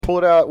pull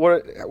it out.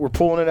 We're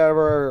pulling it out of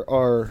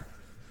our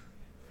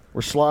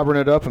we're slobbering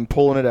it up and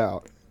pulling it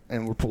out,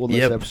 and we're pulling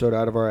this episode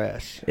out of our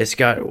ass. It's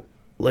got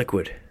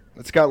liquid.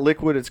 It's got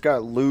liquid. It's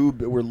got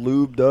lube. We're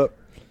lubed up,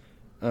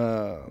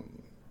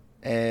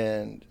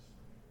 and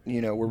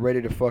we're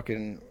ready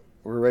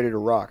to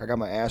rock. I got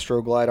my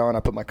Astroglide on.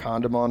 I put my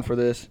condom on for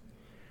this.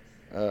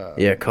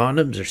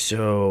 Condoms are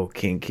so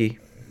kinky.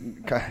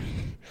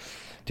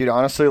 Dude,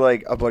 honestly,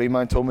 like, a buddy of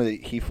mine told me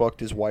that he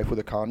fucked his wife with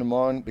a condom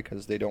on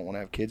because they don't want to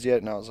have kids yet,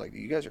 and I was like,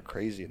 you guys are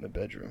crazy in the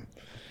bedroom.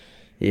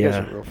 You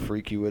guys are real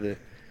freaky with it.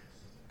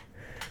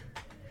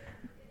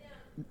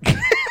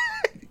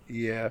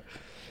 Yeah.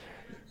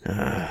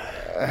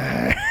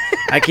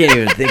 I can't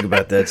even think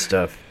about that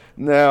stuff.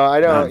 No,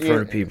 I don't. Not in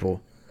front of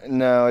people.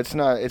 No, it's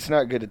not. It's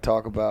not good to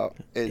talk about.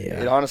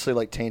 It honestly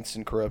like taints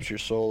and corrupts your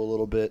soul a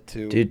little bit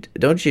too. Dude,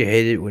 don't you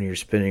hate it when you're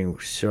spending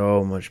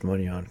so much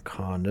money on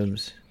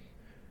condoms?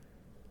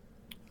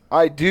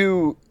 I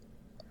do.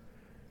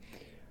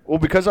 Well,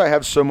 because I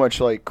have so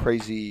much like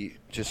crazy,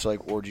 just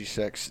like orgy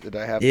sex that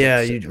I have. Yeah,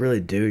 you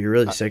really do. You're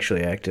really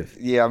sexually active.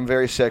 Yeah, I'm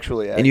very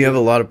sexually active. And you have a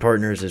lot of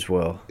partners as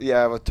well. Yeah,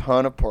 I have a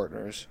ton of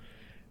partners.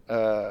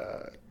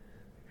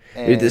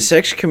 Dude, the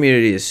sex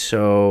community is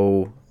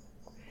so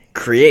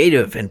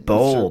creative and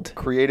bold.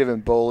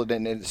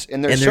 And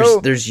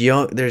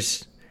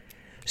there's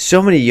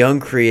so many young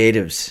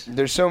creatives.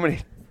 There's so many.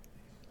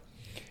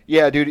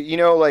 Yeah, dude.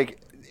 Like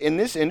in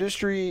this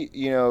industry,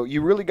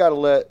 you really got to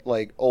let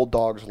like old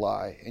dogs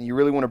lie, and you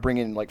really want to bring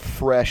in like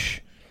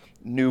fresh,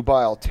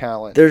 nubile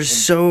talent. There's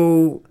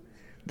so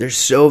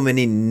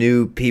many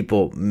new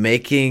people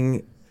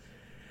making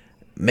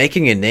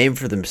a name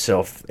for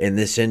themselves in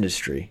this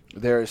industry.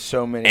 There are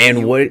so many.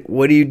 And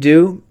what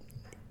do?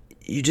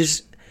 You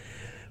just,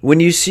 when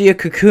you see a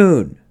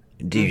cocoon,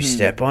 do you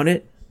step on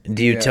it?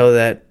 Do you tell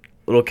that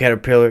little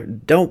caterpillar,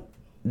 don't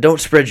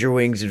spread your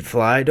wings and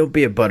fly. Don't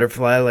be a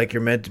butterfly like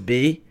you're meant to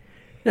be.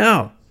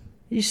 No.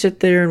 You sit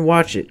there and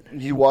watch it.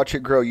 You watch it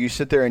grow. You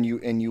sit there and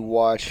you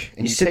watch.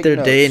 And you sit there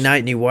day and night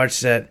and you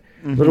watch that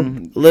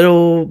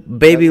little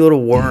baby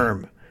little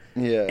worm.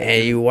 Yeah.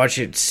 And you watch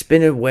it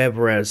spin a web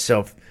around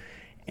itself.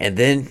 And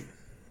then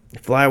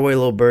fly away,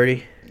 little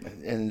birdie.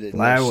 And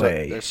fly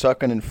away. They're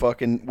sucking and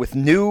fucking with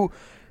new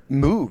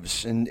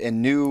moves and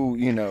new,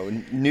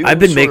 new. I've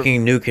been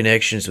making new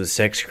connections with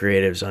sex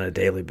creatives on a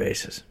daily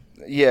basis.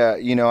 Yeah,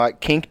 I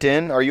Kinked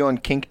In. Are you on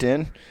Kinked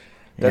In?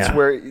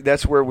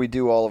 That's where we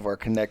do all of our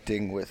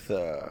connecting with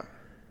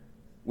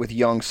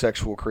young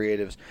sexual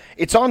creatives.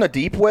 It's on the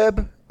deep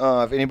web.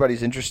 If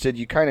anybody's interested,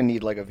 you kind of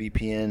need like a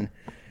VPN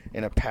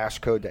and a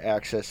passcode to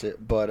access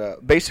it.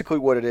 But basically,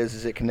 what it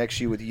is it connects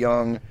you with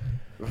young,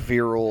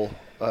 virile,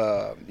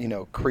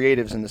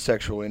 creatives in the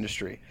sexual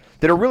industry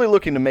that are really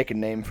looking to make a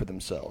name for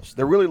themselves.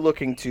 They're really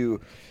looking to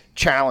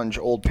challenge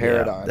old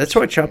paradigms. Yeah, that's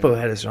why Chapo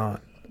had us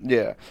on.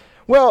 Yeah,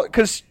 well,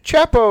 because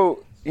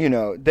Chapo,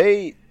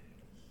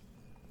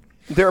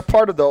 they're a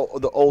part of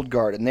the old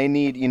guard, and they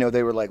need,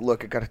 they were like,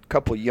 look, I got a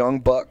couple young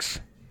bucks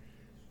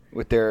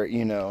with their,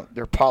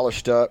 they're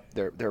polished up,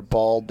 they're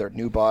bald, they're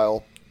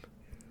nubile,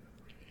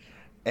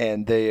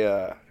 and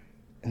they're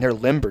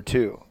limber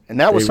too. And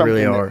that was something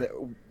that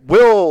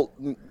Will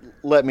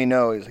let me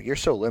know. He's like, you're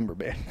so limber,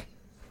 man.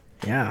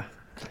 Yeah.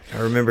 I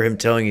remember him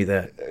telling you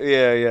that.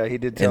 Yeah, he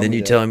did tell me. And then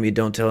you tell him you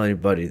don't tell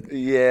anybody.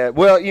 Yeah,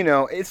 well,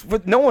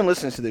 but no one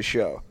listens to this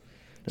show.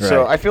 Right.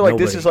 So I feel like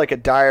this is like a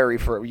diary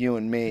for you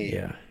and me.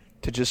 Yeah.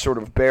 To just sort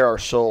of bare our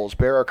souls,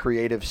 bare our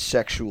creative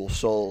sexual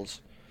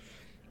souls.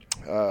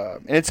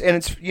 And it's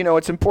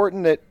it's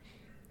important that,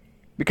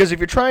 because if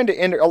you're trying to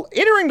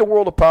entering the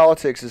world of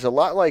politics is a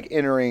lot like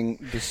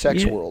entering the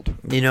sex world.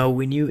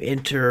 When you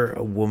enter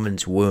a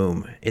woman's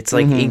womb, it's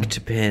like ink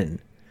to pen.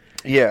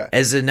 Yeah.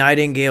 As the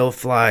nightingale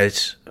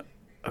flies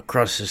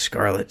across the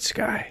scarlet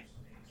sky.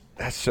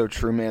 That's so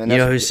true, man. And you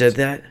know who said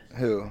that?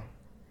 Who?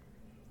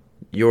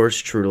 Yours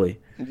truly.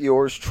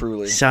 Yours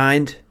truly.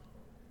 Signed.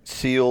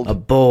 Sealed. A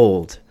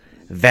bold,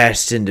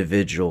 vast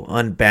individual,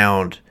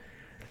 unbound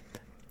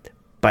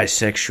by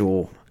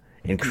sexual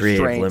and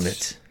creative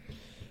limits.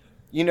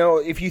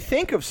 If you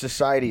think of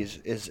society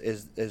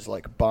as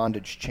like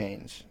bondage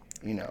chains,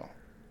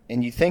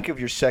 and you think of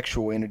your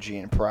sexual energy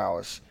and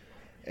prowess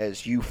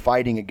as you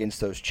fighting against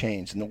those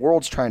chains, and the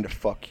world's trying to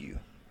fuck you,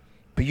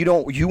 but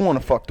you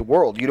want to fuck the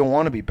world. You don't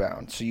want to be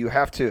bound, so you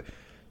have to,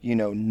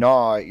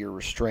 gnaw at your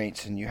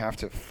restraints, and you have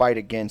to fight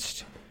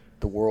against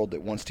the world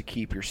that wants to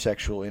keep your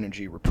sexual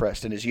energy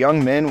repressed. And as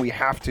young men, we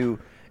have to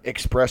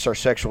express our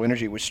sexual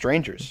energy with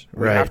strangers.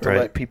 We have to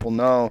let people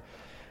know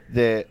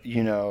that,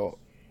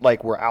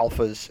 like we're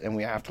alphas, and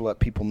we have to let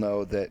people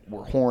know that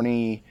we're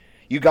horny.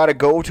 You got to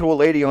go to a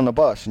lady on the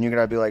bus, and you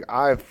got to be like,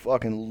 I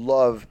fucking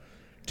love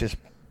just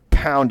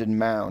pound and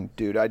mound,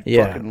 dude.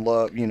 Fucking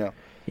love,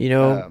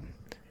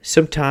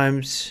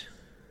 sometimes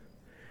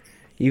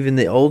even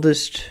the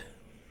oldest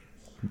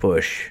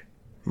bush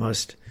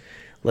must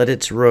let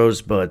its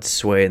rosebuds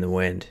sway in the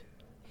wind.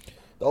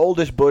 The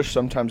oldest bush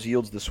sometimes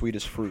yields the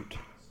sweetest fruit.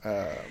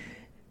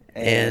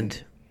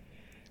 And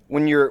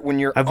when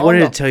you're I've wanted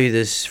to tell you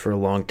this for a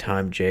long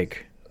time,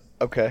 Jake.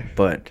 Okay.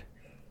 But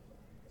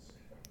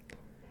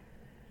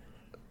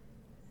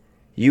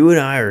you and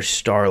I are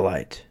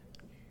starlight,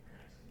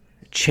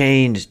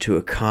 chained to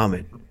a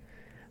comet,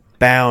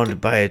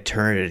 bound by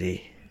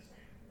eternity,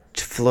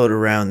 to float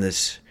around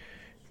this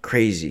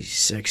crazy,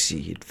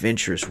 sexy,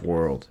 adventurous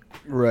world.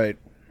 Right.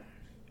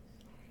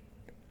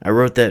 I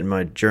wrote that in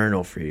my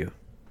journal for you.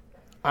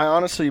 I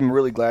honestly am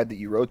really glad that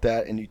you wrote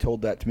that and you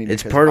told that to me.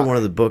 It's part of one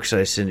of the books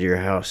I send to your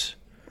house.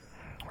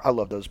 I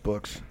love those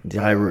books.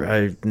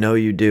 I know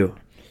you do.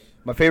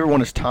 My favorite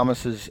one is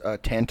Thomas's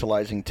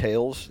Tantalizing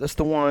Tales. That's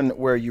the one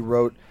where you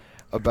wrote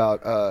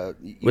about...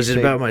 Was it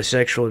about my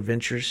sexual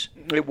adventures?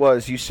 It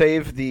was. You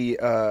saved the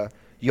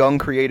young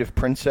creative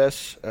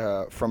princess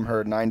from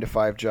her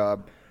 9-to-5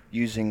 job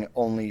using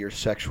only your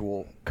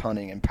sexual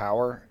cunning and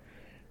power.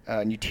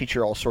 And you teach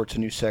her all sorts of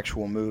new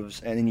sexual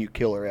moves, and then you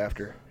kill her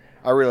after.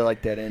 I really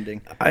like that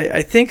ending.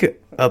 I think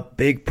a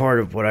big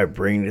part of what I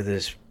bring to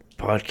this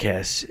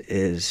podcast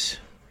is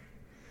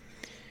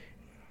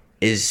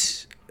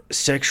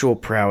sexual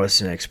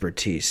prowess and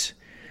expertise.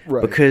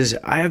 Right. Because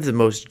I have the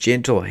most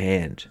gentle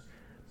hand,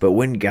 but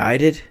when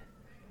guided,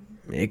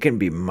 it can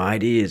be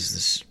mighty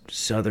as the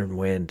southern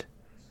wind.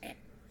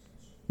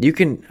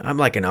 I'm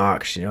like an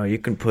ox, you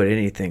can put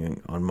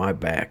anything on my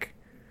back.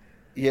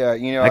 Yeah,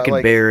 I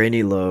can bear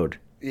any load.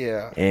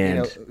 Yeah.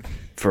 And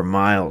for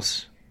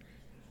miles.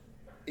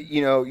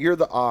 You're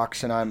the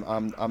ox and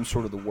I'm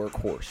sort of the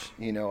workhorse.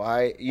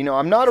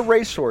 I'm not a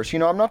racehorse.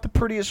 I'm not the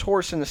prettiest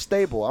horse in the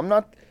stable. I'm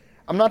not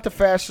the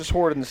fastest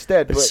horse in the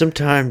stead. But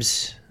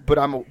sometimes the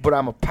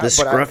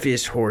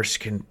scruffiest horse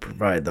can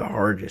provide the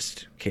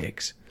hardest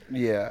kicks.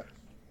 Yeah.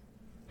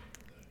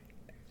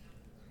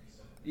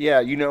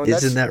 Yeah,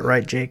 isn't that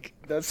right, Jake?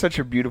 That's such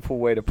a beautiful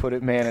way to put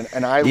it, man.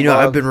 And I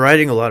I've been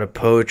writing a lot of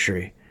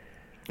poetry.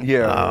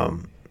 Yeah.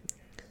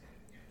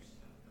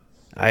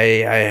 I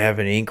have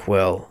an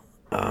inkwell,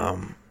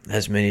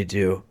 as many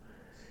do,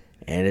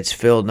 and it's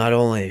filled not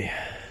only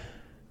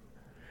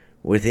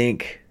with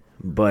ink,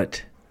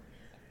 but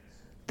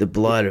the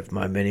blood of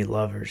my many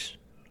lovers.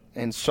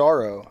 And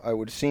sorrow, I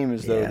would seem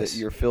as though that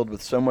you're filled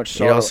with so much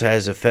sorrow. It also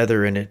has a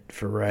feather in it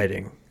for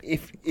writing.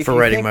 If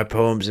writing my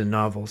poems and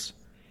novels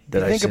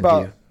that I send to you. Think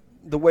about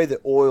the way that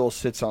oil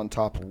sits on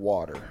top of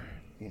water,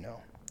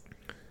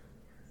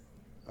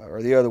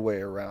 or the other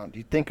way around.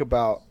 You think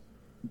about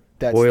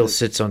that. Oil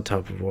sits on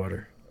top of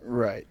water.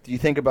 Right. Do you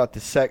think about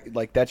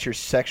that's your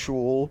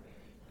sexual,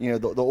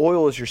 the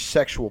oil is your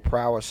sexual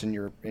prowess and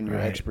your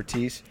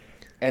expertise,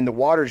 and the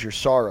water is your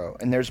sorrow.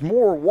 And there's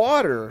more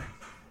water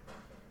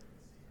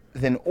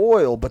than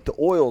oil, but the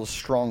oil is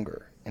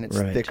stronger and it's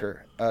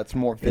thicker. It's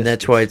more viscous. And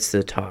that's why it's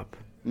the top.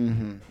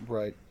 Mm-hmm.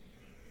 Right.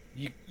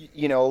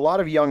 A lot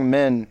of young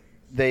men,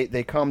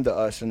 they come to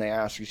us and they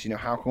ask us,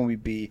 how can we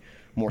be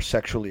more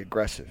sexually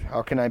aggressive?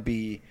 How can I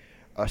be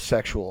a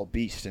sexual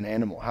beast, an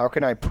animal? How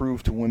can I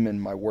prove to women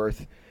my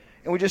worth?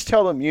 And we just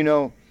tell them,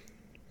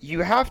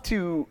 you have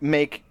to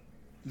make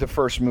the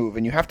first move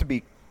and you have to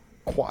be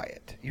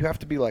quiet. You have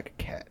to be like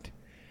a cat.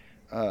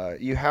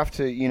 You have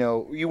to,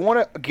 you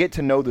want to get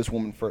to know this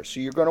woman first. So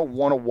you're going to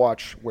want to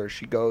watch where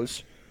she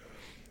goes.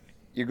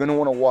 You're going to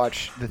want to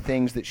watch the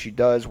things that she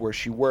does, where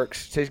she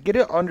works, to get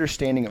an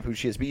understanding of who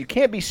she is. But you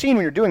can't be seen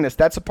when you're doing this.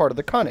 That's a part of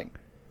the cunning.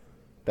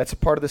 That's a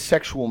part of the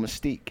sexual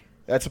mystique.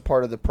 That's a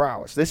part of the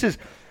prowess. This is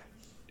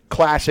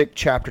classic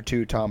Chapter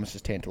 2,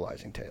 Thomas's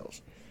Tantalizing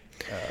Tales.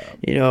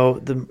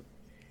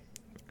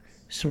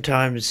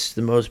 Sometimes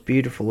the most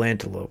beautiful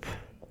antelope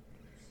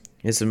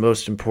is the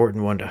most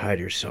important one to hide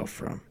yourself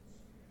from.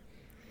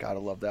 Gotta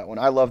love that one.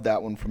 I love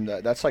that one from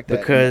that. That's like that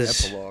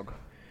because epilogue.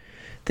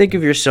 Think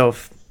of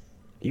yourself.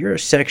 You're a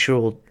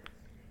sexual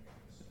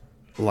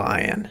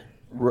lion.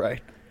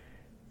 Right.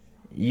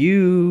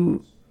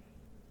 Your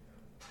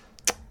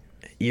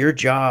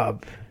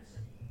job,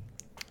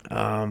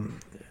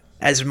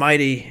 as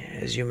mighty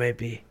as you may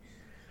be,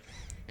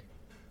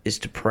 is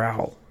to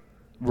prowl.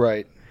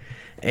 Right.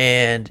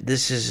 And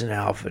this is an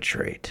alpha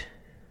trait.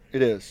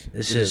 It is.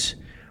 This is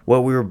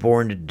what we were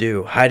born to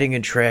do. Hiding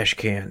in trash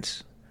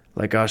cans,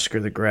 like Oscar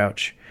the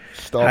Grouch.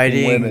 Stalking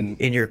hiding women.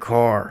 In your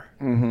car.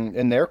 Mm-hmm.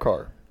 In their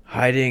car.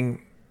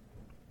 Hiding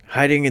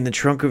in the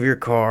trunk of your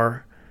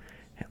car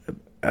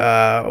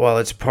while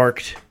it's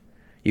parked.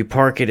 You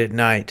park it at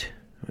night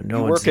when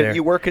no one's there.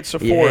 You work at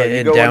Sephora. Yeah,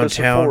 you go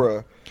downtown, into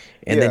Sephora.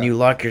 And then you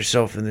lock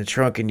yourself in the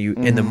trunk and you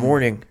in the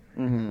morning,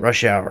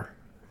 rush hour.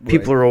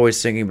 People are always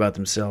thinking about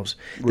themselves.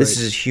 This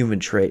is a human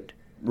trait.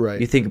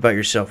 Right. You think about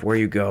yourself, where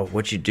you go,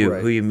 what you do,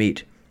 who you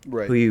meet,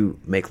 who you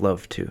make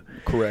love to.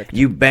 Correct.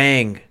 You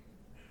bang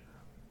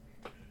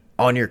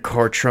on your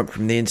car trunk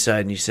from the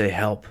inside and you say,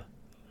 help.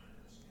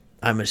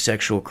 I'm a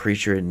sexual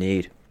creature in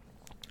need.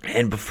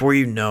 And before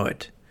you know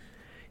it,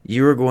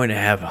 you are going to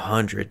have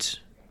hundreds,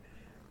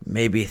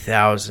 maybe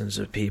thousands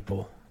of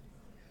people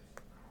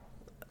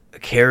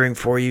caring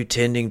for you,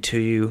 tending to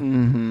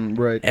you.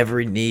 Right.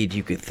 Every need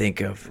you could think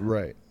of.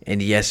 Right.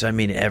 And yes, I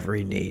mean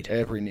every need.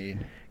 Every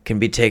need. Can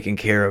be taken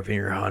care of in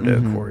your Honda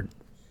Accord.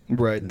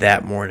 Right.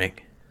 That morning.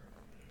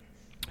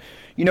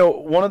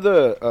 One of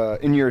the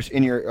in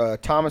your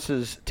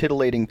Thomas's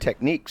titillating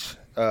techniques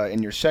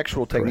in your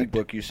sexual technique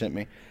book you sent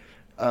me,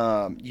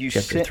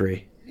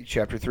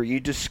 Chapter 3, you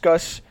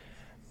discuss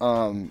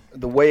the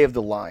way of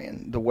the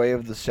lion, the way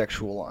of the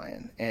sexual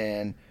lion,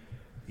 and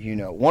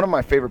one of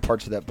my favorite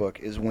parts of that book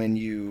is when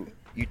you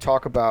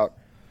talk about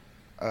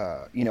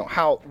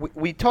how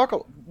we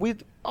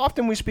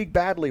often speak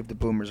badly of the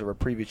boomers of our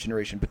previous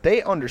generation, but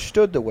they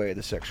understood the way of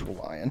the sexual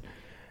lion,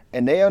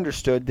 and they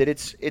understood that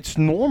it's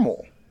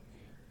normal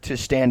to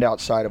stand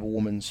outside of a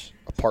woman's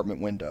apartment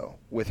window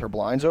with her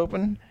blinds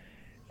open,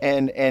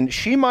 and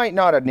she might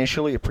not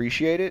initially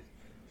appreciate it,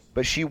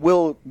 but she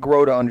will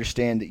grow to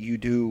understand that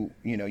you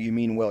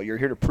mean well. You're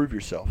here to prove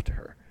yourself to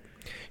her.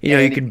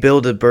 You can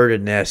build a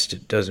birded nest.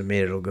 It doesn't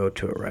mean it'll go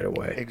to it right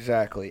away.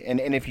 Exactly.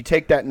 And if you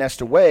take that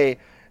nest away,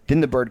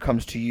 then the bird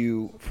comes to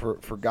you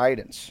for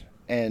guidance.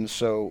 And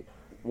so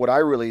what I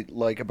really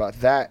like about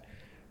that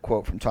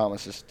quote from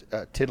Thomas's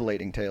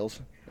titillating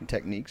tales and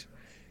techniques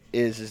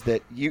is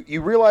that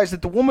you realize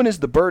that the woman is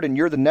the bird and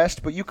you're the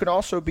nest, but you can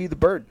also be the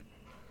bird.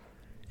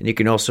 And you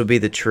can also be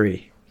the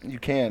tree. You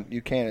can,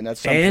 and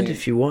that's something. And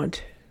if you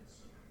want,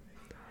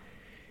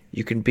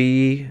 you can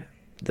be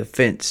the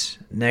fence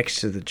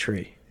next to the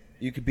tree.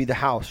 You could be the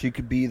house. You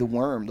could be the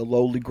worm, the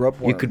lowly grub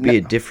worm. You could be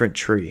a different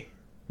tree,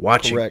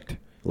 watching, correct,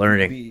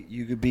 learning.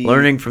 You could be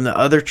learning from the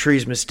other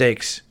tree's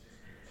mistakes,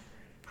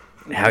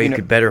 and how you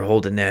could better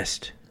hold a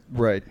nest.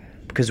 Right.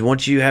 Because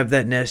once you have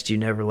that nest, you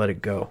never let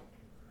it go.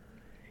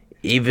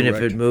 Even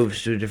correct. if it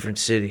moves to a different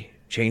city,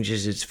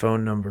 changes its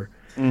phone number.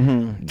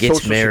 Mm-hmm. Gets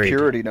Social married.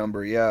 Security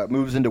number, yeah. It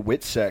moves into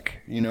WITSEC,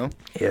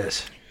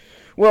 Yes.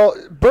 Well,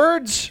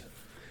 birds,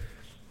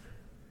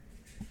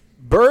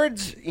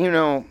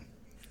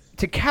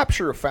 to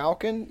capture a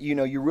falcon,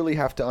 you really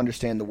have to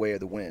understand the way of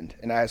the wind.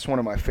 And that's one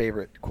of my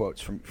favorite quotes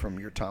from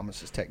your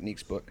Thomas's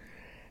Techniques book.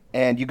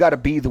 And you got to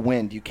be the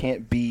wind. You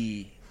can't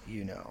be,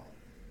 you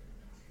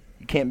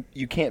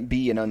can't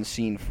be an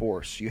unseen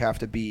force. You have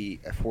to be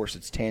a force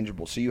that's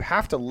tangible. So you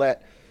have to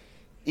let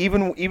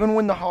even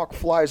when the hawk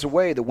flies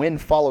away, the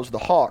wind follows the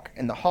hawk,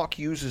 and the hawk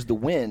uses the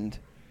wind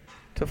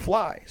to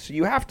fly. So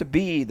you have to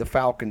be the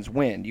falcon's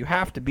wind. You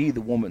have to be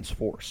the woman's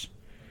force.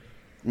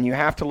 And you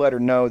have to let her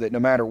know that no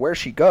matter where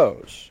she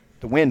goes,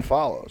 the wind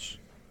follows.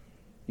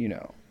 You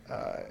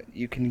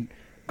can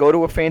go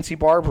to a fancy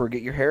barber,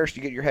 get your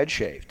head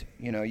shaved.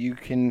 You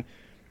can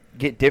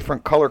get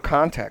different color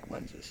contact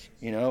lenses.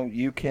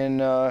 You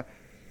can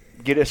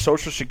get a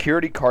Social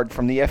Security card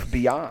from the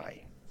FBI.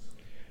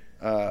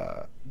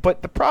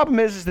 But the problem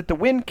is that the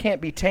wind can't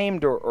be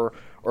tamed or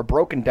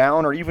broken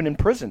down or even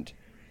imprisoned.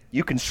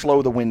 You can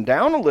slow the wind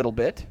down a little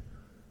bit,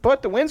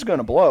 but the wind's going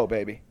to blow,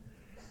 baby.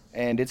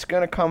 And it's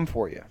going to come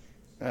for you.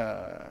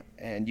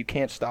 And you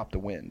can't stop the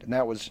wind. And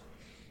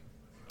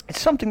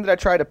it's something that I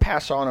try to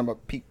pass on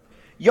to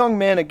young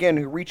men, again,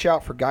 who reach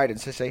out for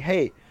guidance. They say,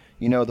 hey,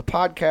 the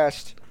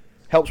podcast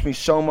helps me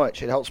so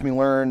much. It helps me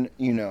learn,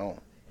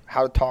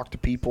 how to talk to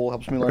people,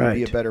 helps me learn to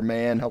be a better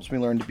man, helps me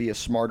learn to be a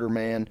smarter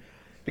man.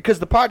 Because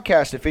the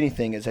podcast, if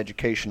anything, is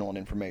educational and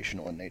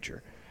informational in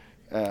nature.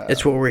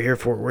 That's what we're here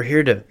for. We're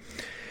here to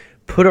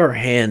put our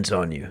hands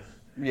on you,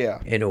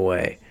 in a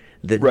way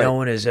that no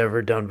one has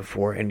ever done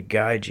before, and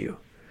guide you.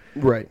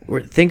 Right.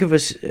 Think of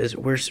us as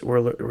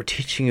we're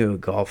teaching you a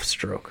golf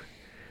stroke.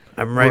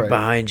 I'm right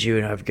behind you,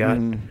 and I've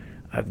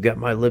got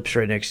my lips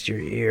right next to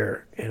your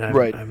ear, and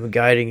I'm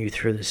guiding you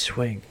through the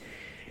swing.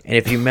 And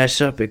if you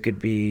mess up, it could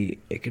be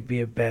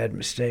a bad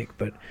mistake.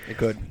 But it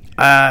could.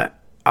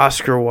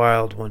 Oscar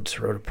Wilde once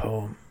wrote a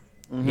poem.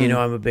 Mm-hmm.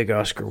 I'm a big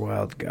Oscar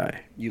Wilde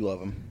guy. You love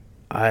him.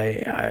 I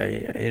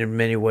in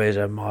many ways,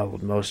 I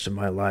modeled most of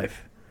my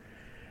life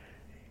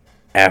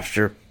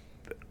after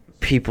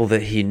people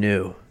that he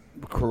knew.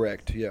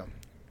 Correct, yeah.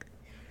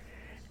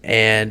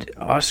 And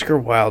Oscar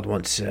Wilde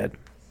once said,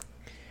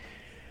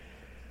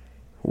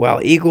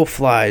 "While eagle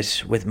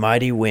flies with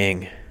mighty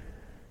wing,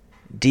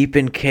 deep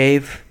in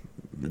cave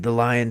the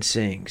lion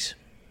sings."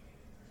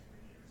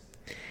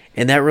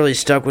 And that really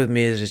stuck with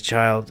me as a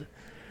child,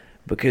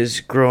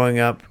 because growing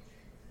up,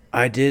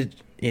 I did,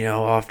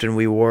 often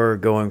we were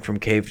going from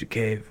cave to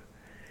cave.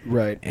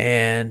 Right.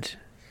 And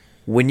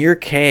when your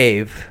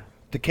cave...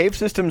 The cave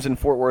systems in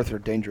Fort Worth are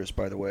dangerous,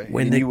 by the way.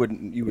 You would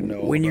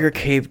know. When your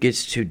cave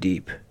gets too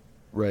deep.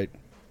 Right.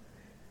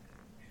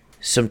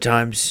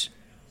 Sometimes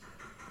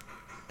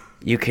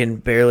you can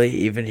barely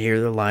even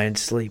hear the lion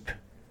sleep.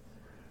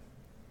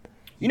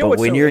 But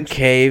when your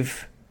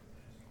cave,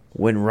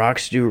 when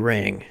rocks do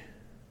ring...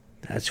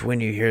 That's when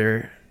you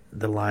hear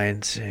the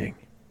lion sing.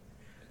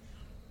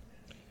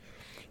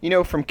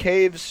 From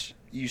caves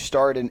you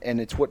start, and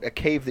it's what a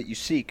cave that you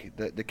seek,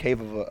 the cave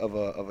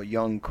of a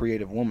young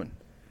creative woman.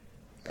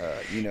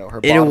 Her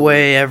in a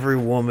way, every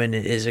woman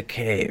is a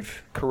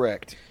cave.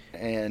 Correct,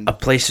 and a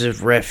place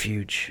of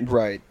refuge.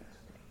 Right,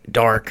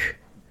 dark,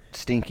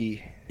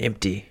 stinky,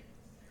 empty.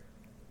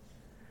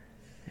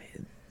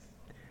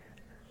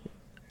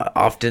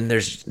 Often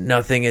there's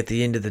nothing at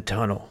the end of the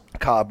tunnel.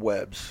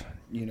 Cobwebs,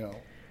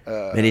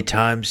 Many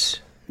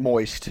times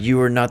moist. You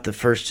were not the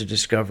first to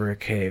discover a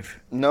cave.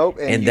 Nope.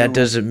 And that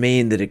doesn't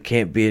mean that it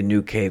can't be a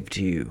new cave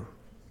to you.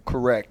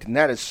 Correct. And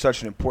that is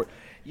such an important...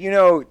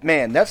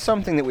 man, that's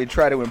something that we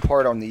try to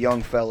impart on the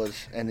young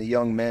fellas and the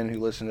young men who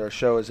listen to our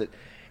show is that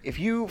if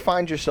you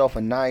find yourself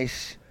a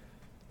nice,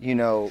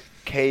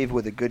 cave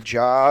with a good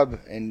job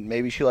and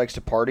maybe she likes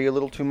to party a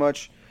little too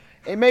much,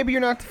 and maybe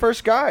you're not the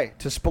first guy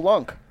to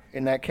spelunk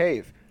in that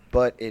cave,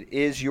 but it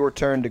is your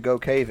turn to go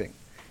caving.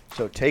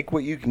 So take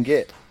what you can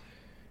get.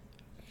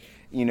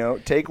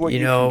 Take what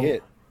you can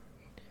get.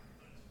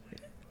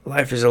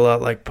 Life is a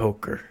lot like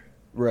poker.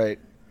 Right.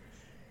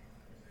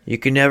 You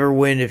can never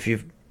win if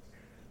you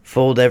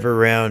fold every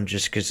round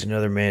just because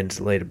another man's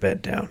laid a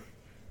bet down.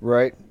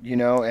 Right.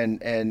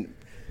 And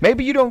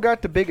maybe you don't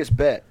got the biggest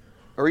bet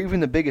or even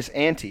the biggest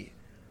ante,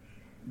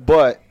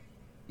 but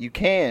you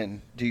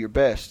can do your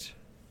best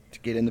to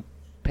get in the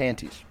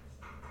panties.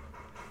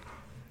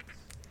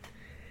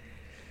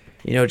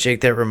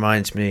 Jake, that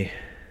reminds me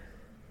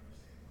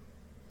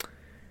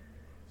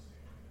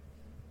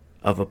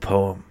of a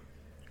poem.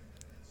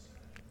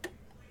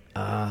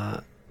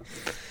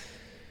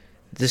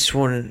 This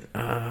one...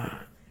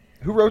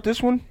 Who wrote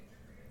this one?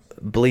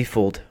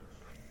 Bleefold.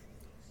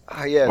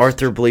 Ah, yes.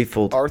 Arthur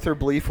Bleefold. Arthur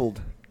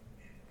Bleefold.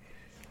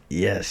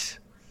 Yes.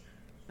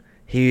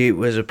 He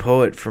was a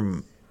poet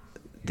from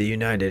the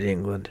United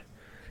England.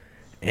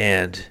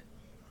 And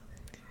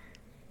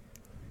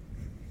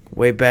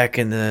way back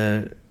in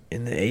the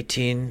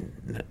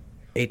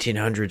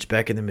 1800s,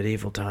 back in the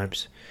medieval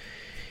times,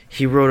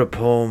 he wrote a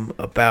poem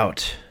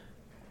about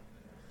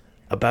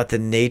the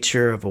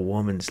nature of a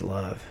woman's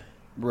love.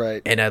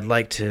 Right. And I'd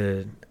like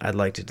to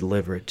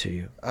deliver it to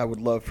you. I would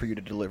love for you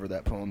to deliver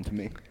that poem to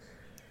me.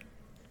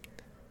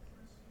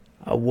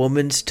 A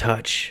woman's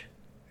touch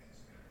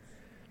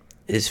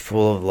is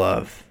full of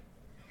love.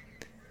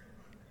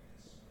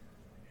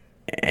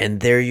 And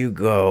there you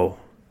go,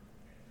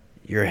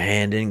 your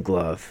hand in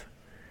glove.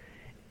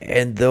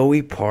 And though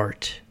we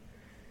part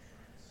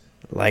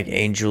like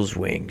angels'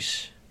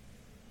 wings,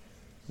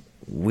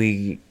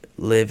 we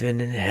live in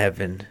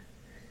heaven.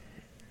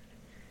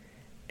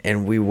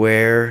 And we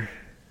wear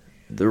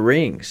the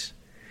rings.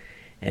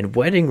 And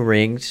wedding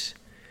rings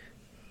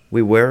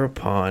we wear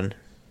upon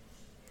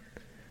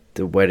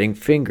the wedding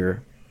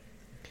finger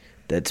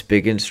that's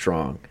big and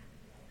strong.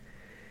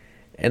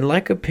 And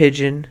like a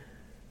pigeon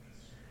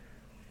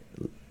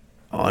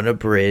on a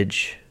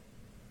bridge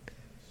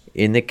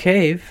in the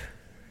cave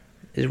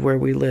is where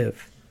we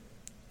live.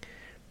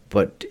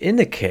 But in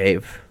the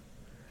cave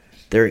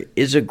there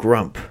is a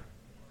grump.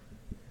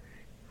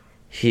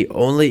 He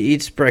only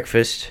eats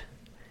breakfast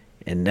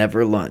and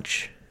never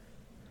lunch.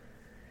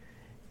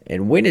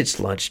 And when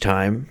it's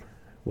lunchtime,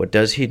 what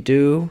does he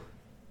do?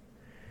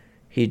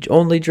 He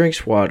only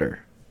drinks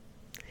water.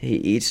 He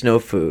eats no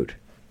food.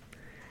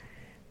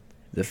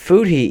 The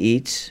food he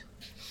eats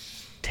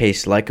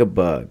tastes like a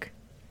bug.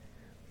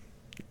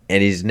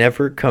 And he's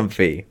never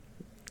comfy.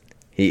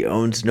 He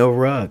owns no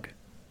rug.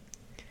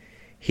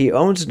 He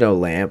owns no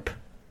lamp.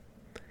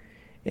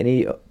 And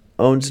he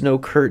owns no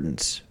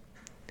curtains.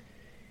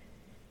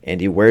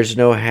 And he wears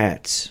no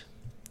hats.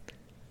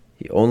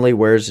 He only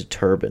wears a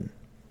turban.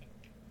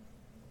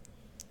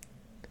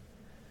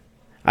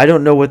 I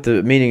don't know what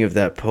the meaning of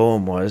that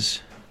poem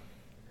was,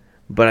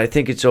 but I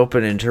think it's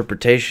open to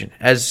interpretation.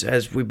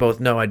 As we both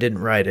know, I didn't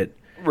write it.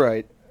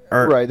 Right.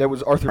 Right. That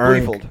was Arthur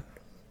Bleefold.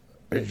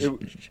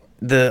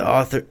 The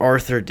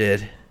Arthur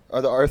did.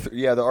 The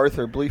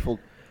Arthur Bleefold.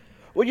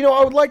 Well,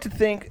 I would like to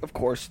think, of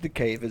course, the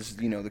cave is,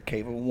 the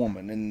cave of a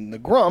woman, and the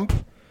grump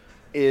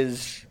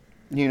is,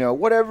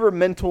 whatever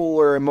mental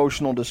or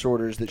emotional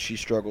disorders that she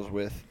struggles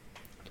with.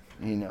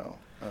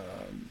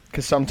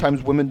 Because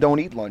sometimes women don't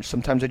eat lunch.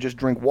 Sometimes they just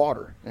drink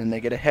water, and they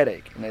get a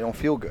headache, and they don't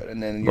feel good.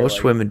 And then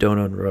most women don't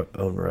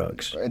own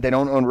rugs. They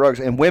don't own rugs,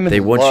 and women.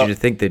 They want you to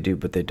think they do,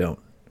 but they don't.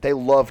 They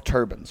love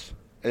turbans.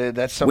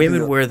 That's something.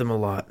 Women wear them a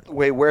lot.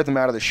 They wear them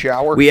out of the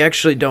shower. We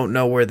actually don't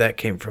know where that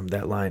came from.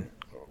 That line.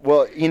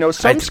 Well,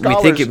 some scholars. We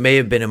think it may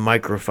have been a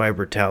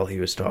microfiber towel he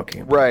was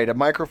talking about. Right, a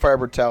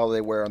microfiber towel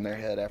they wear on their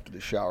head after the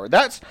shower.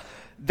 That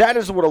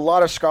is what a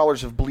lot of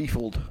scholars of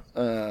Bleefold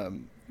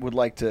would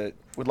like to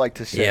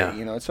say.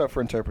 Yeah. It's up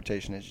for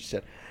interpretation, as you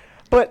said.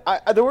 But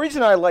the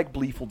reason I like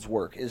Bleefold's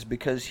work is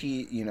because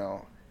he,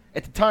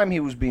 at the time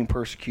he was being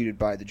persecuted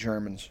by the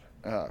Germans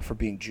for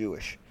being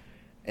Jewish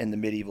in the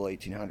medieval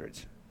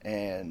 1800s.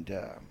 And,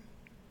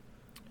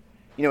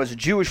 as a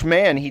Jewish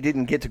man, he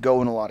didn't get to go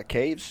in a lot of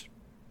caves.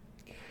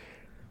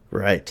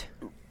 Right.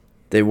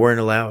 They weren't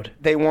allowed.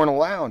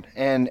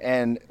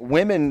 And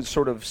women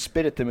sort of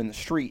spit at them in the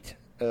street.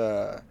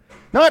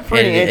 Not for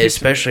any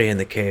especially in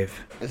the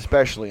cave.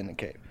 Especially in the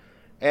cave.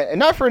 And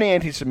not for any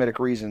anti-Semitic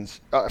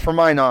reasons, from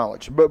my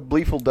knowledge. But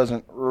Bleefold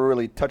doesn't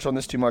really touch on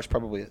this too much.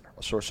 Probably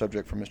a sore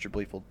subject for Mr.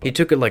 Bleefold. He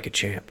took it like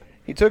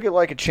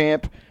a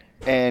champ.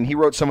 And he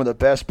wrote some of the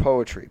best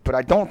poetry. But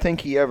I don't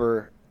think he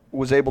ever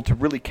was able to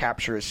really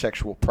capture his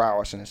sexual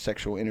prowess and his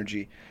sexual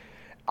energy.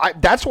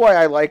 That's why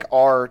I like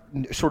our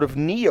sort of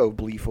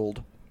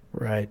neo-Bleefold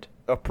right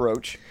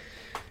approach.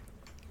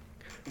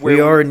 We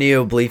are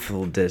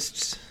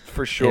neo-bleefuldists.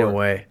 For sure. In a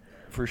way.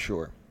 For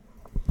sure.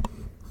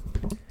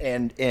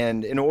 And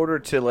in order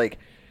to, like,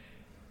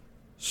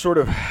 sort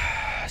of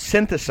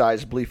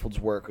synthesize Bleefold's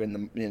work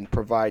and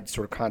provide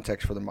sort of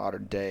context for the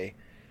modern day,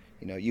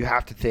 you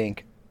have to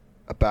think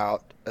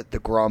about the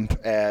grump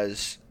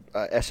as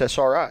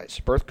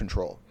SSRIs, birth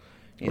control.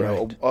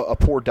 Right. A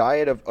poor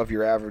diet of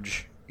your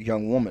average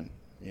young woman,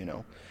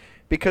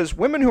 Because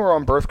women who are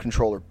on birth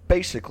control are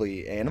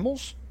basically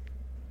animals.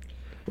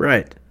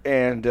 Right.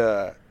 And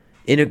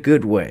in a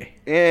good way.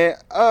 in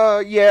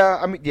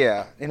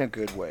a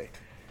good way.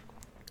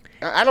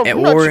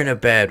 In a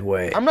bad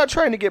way. I'm not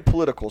trying to get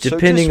political.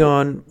 Depending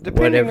on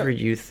whatever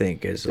you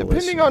think as a listener.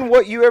 Depending on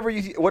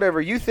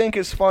whatever you think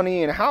is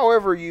funny and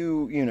however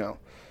and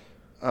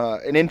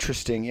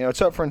interesting,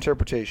 it's up for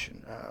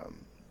interpretation.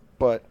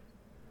 But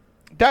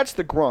that's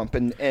the grump,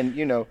 and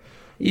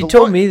You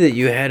told me that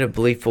you had a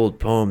Bleefold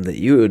poem that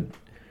you had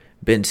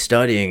been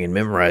studying and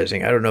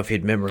memorizing. I don't know if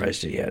you'd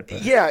memorized it yet.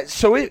 But. Yeah,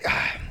 so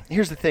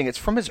here's the thing. It's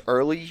from his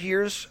early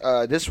years.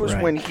 This was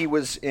when he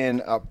was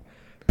in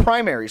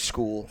primary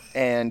school,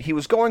 and he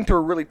was going through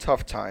a really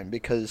tough time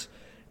because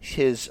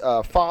his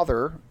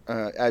father,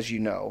 as you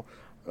know,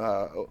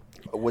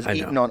 was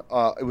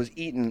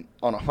eaten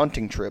on a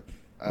hunting trip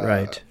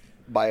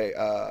by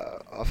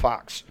a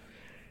fox.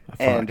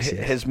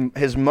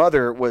 His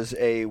mother was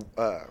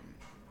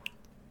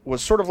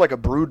was sort of like a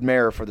brood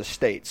mare for the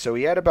state. So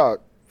he had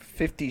about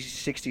 50,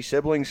 60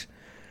 siblings,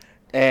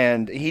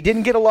 and he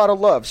didn't get a lot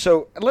of love.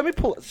 So let me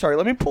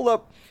pull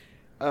up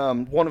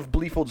one of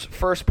Bleefold's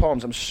first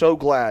poems. I'm so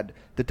glad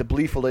that the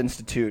Bleefold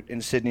Institute in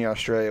Sydney,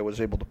 Australia,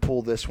 was able to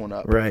pull this one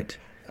up. Right.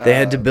 They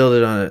had to build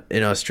it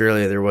in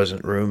Australia. There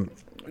wasn't room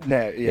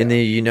in the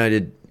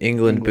United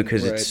England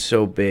because it's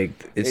so big.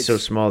 It's so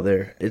small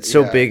there. It's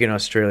so big in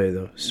Australia,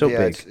 though. So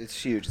big.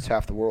 It's huge. It's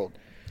half the world.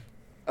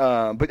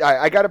 But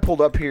I got it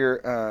pulled up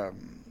here.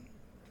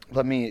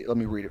 Let me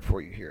read it for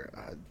you here.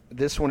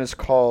 This one is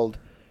called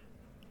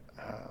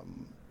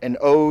An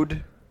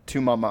Ode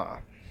to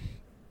Mama.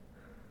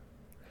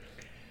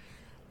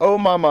 Oh,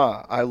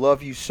 Mama, I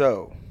love you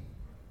so.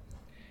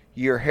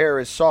 Your hair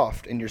is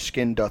soft and your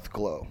skin doth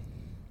glow.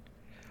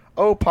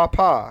 Oh,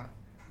 Papa,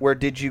 where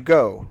did you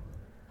go?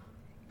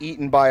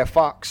 Eaten by a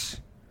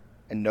fox,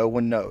 and no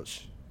one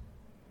knows.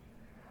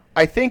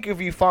 I think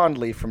of you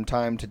fondly from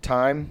time to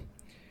time,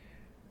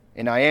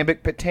 in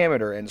iambic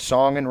pentameter and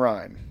song and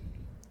rhyme.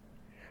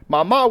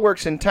 Mama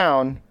works in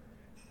town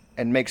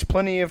and makes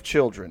plenty of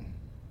children.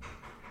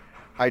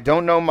 I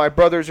don't know my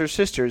brothers or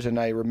sisters, and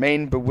I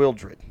remain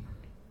bewildered.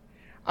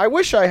 I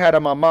wish I had a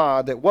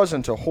mama that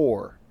wasn't a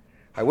whore.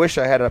 I wish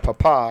I had a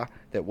papa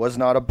that was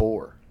not a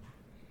bore.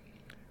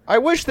 I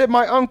wish that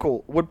my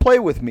uncle would play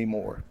with me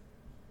more.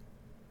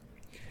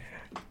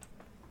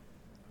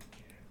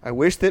 I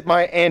wish that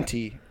my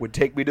auntie would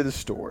take me to the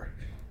store.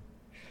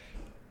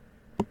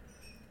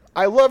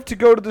 I love to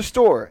go to the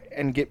store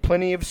and get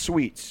plenty of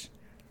sweets.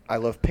 I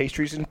love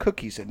pastries and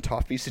cookies and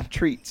toffees and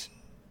treats.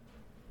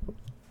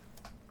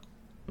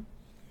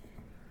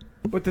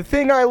 But the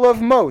thing I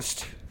love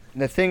most,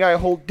 and the thing I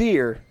hold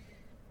dear,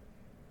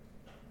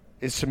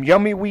 is some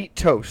yummy wheat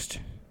toast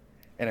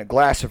and a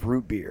glass of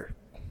root beer.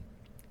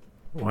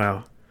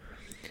 Wow.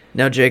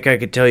 Now, Jake, I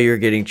could tell you were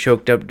getting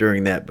choked up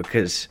during that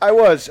because... I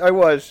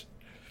was.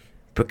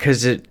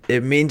 Because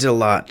it means a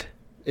lot.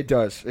 It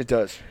does.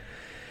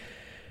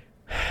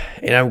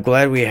 And I'm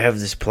glad we have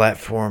this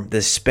platform,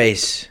 this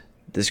space,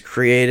 this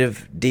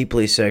creative,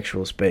 deeply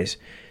sexual space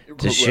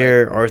to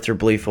share Arthur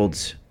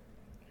Bleefold's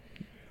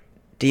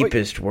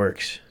deepest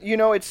works.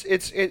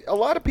 It's a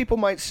lot of people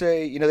might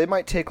say, they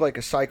might take like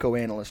a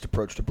psychoanalyst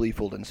approach to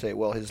Bleefold and say,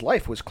 well, his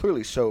life was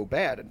clearly so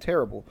bad and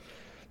terrible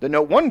that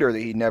no wonder that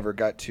he never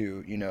got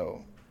to,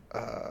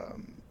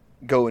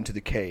 go into the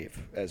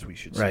cave, as we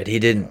should say. Right, he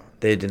didn't.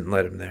 They didn't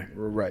let him there.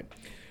 Right.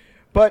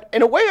 But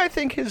in a way, I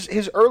think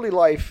his early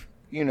life,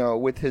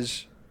 with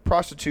his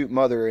prostitute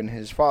mother and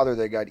his father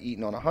that got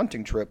eaten on a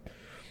hunting trip,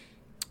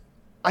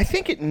 I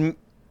think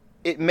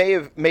it may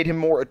have made him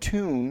more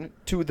attuned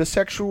to the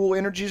sexual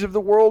energies of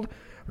the world,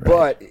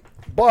 right.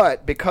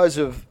 but because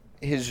of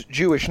his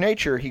Jewish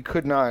nature, he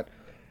could not,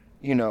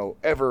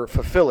 ever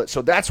fulfill it.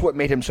 So that's what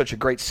made him such a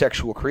great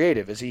sexual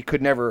creative, is he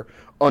could never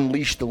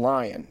unleash the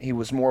lion. He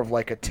was more of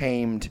like a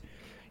tamed,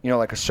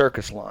 like a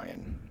circus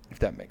lion, if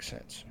that makes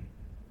sense.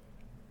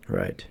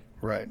 Right.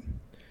 Right.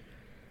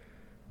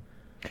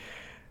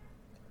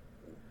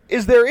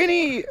 Is there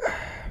any...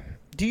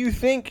 Do you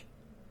think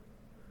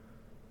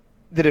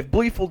that if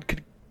Bleefold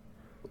could...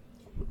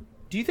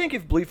 Do you think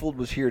if Bleefold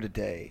was here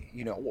today,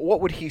 what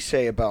would he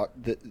say about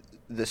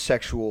the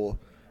sexual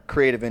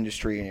creative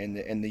industry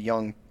and the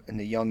young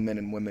men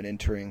and women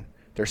entering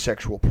their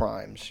sexual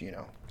primes,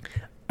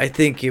 I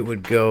think it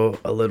would go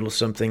a little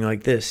something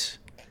like this.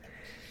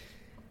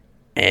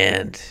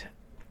 And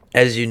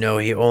as you know,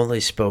 he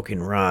only spoke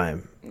in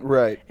rhyme.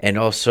 Right. And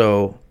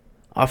also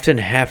often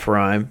half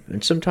rhyme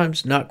and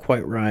sometimes not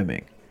quite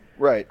rhyming.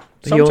 Right.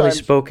 But he only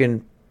spoke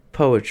in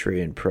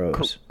poetry and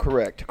prose.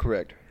 Correct.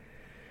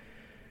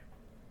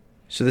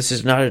 So this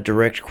is not a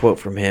direct quote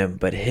from him,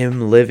 but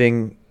him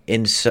living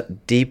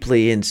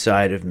deeply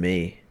inside of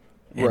me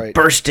and Right.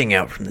 bursting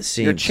out from the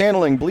seams. You're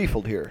channeling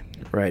Bleefold here.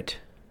 Right.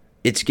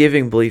 It's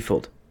giving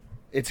Bleefold.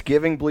 It's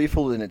giving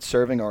Bleefold and it's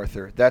serving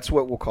Arthur. That's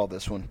what we'll call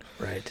this one.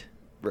 Right.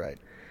 Right.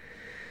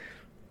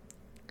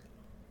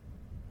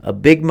 A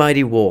big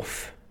mighty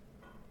wolf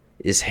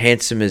is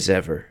handsome as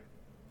ever.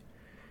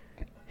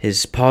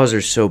 His paws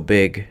are so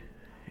big,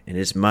 and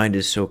his mind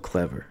is so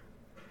clever.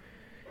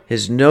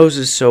 His nose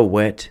is so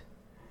wet,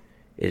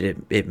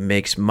 it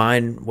makes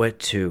mine wet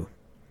too.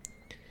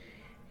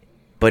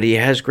 But he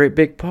has great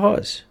big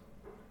paws,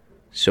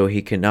 so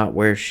he cannot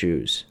wear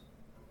shoes.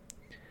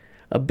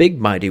 A big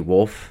mighty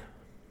wolf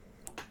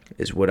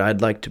is what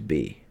I'd like to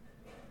be.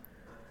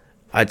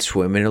 I'd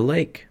swim in a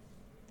lake.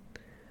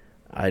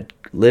 I'd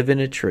live in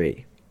a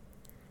tree.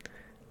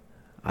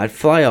 I'd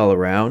fly all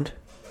around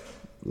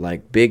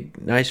like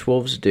big, nice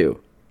wolves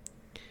do.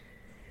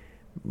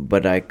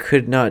 But I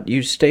could not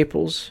use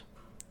staples,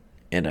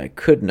 and I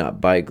could not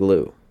buy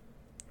glue.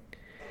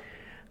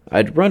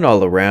 I'd run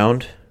all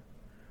around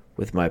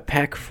with my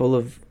pack full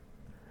of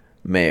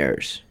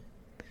mares.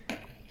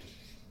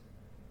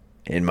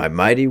 And my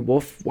mighty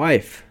wolf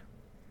wife,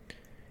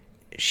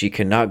 she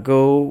cannot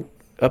go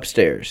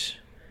upstairs,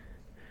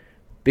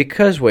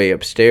 because way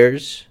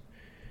upstairs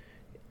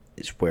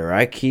is where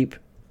I keep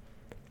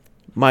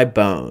my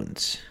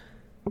bones.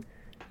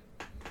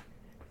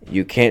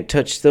 You can't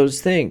touch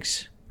those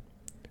things.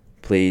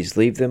 Please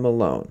leave them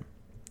alone.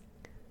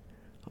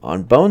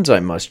 On bones I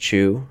must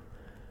chew,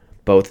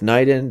 both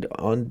night and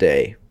on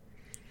day.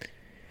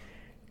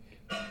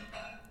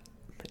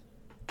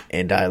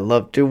 And I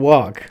love to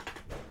walk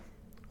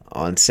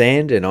on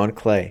sand and on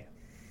clay.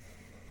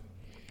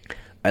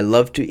 I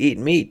love to eat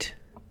meat.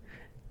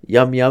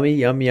 Yum, yummy,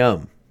 yum,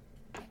 yum.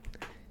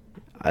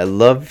 I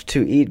love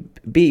to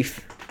eat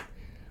beef.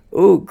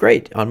 Ooh,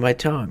 great on my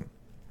tongue.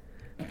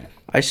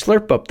 I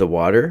slurp up the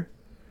water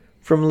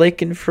from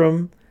lake and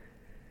from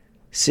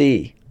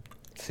sea.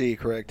 C,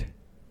 correct.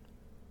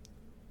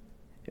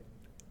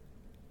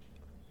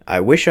 I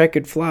wish I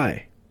could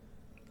fly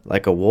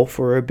like a wolf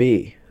or a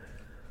bee.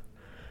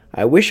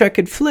 I wish I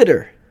could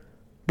flitter.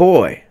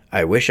 Boy,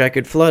 I wish I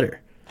could flutter.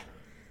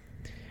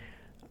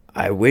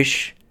 I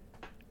wish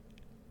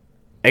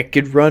I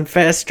could run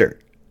faster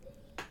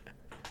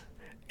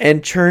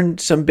and churn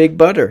some big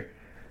butter.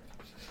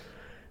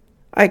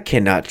 I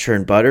cannot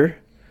churn butter.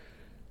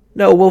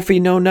 No, Wolfie,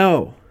 no,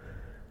 no.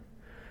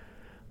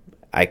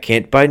 I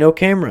can't buy no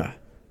camera.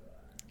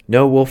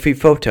 No Wolfie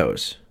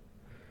photos.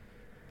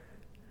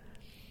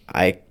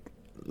 I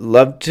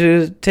love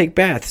to take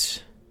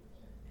baths.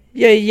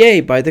 Yay,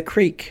 yay, by the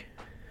creek.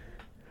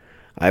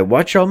 I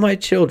watch all my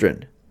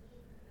children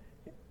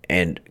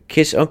and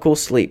kiss Uncle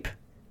Sleep.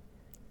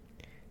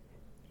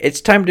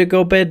 It's time to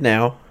go bed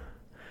now.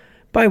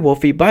 Bye,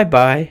 Wolfie,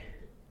 bye-bye.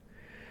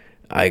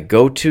 I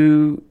go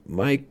to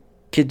my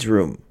kid's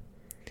room.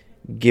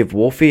 Give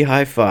Wolfie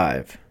high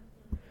five.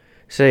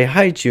 Say,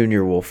 hi,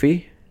 Junior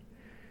Wolfie.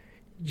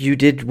 You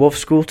did wolf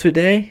school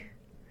today?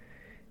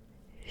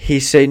 He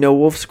say, no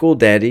wolf school,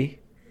 Daddy.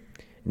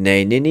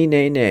 Nay, ninny,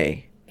 nay,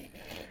 nay.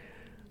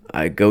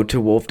 I go to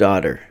Wolf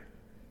Daughter.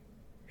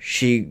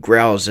 She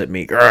growls at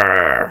me.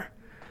 Grrr.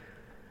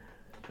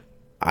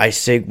 I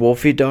say,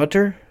 Wolfie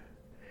Daughter,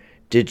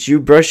 did you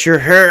brush your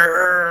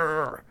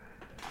hair?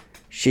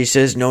 She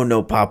says, no,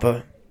 no,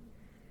 Papa.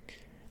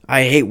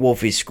 I hate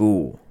Wolfie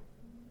school.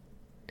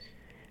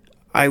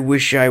 I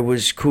wish I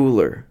was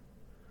cooler.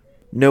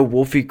 No,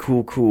 Wolfie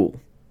cool,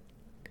 cool.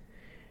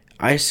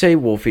 I say,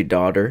 Wolfie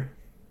Daughter,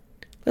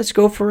 let's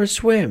go for a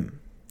swim.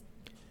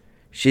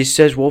 She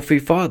says, Wolfie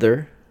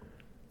Father,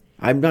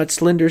 I'm not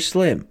slender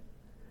slim.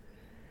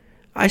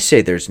 I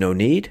say there's no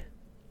need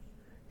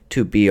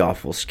to be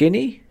awful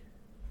skinny.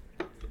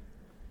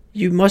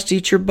 You must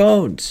eat your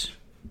bones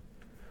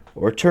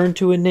or turn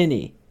to a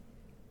ninny.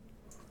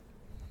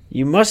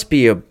 You must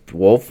be a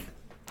wolf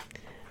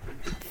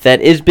that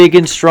is big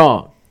and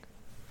strong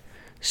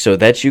so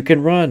that you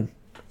can run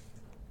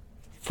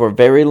for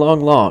very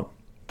long.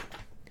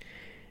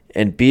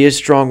 And be a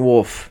strong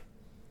wolf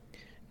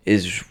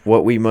is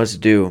what we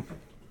must do,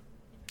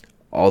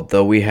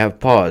 although we have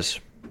paws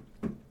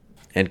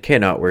and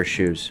cannot wear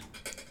shoes.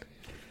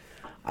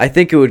 I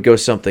think it would go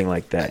something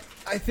like that.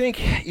 I think,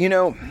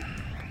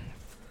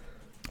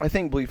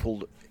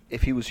 Bleefold,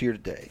 if he was here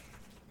today,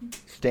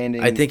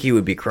 standing... I think he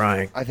would be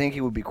crying. I think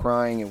he would be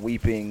crying and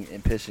weeping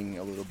and pissing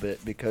a little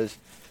bit because,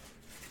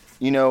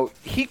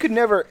 he could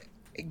never...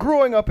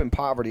 Growing up in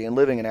poverty and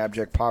living in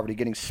abject poverty,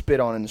 getting spit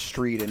on in the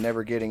street and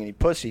never getting any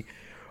pussy...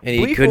 And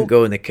he couldn't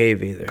go in the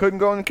cave either. Couldn't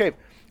go in the cave.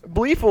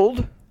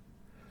 Bleefold,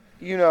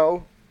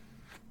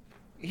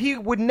 he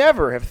would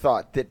never have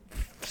thought that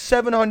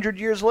 700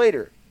 years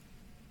later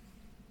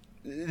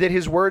that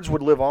his words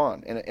would live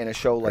on in a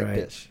show like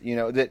this.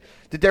 That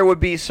there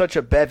would be such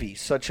a bevy,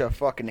 such a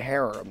fucking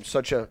harem,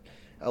 such a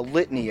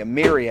litany, a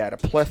myriad, a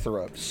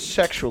plethora of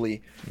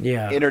sexually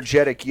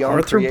energetic young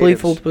Arthur creatives.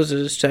 Bleefold was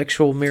a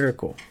sexual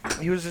miracle.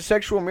 He was a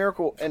sexual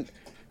miracle, and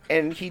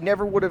And he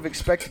never would have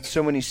expected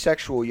so many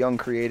sexual young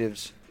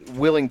creatives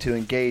willing to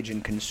engage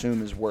and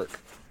consume his work.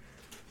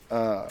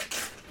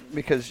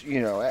 Because,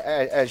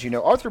 as you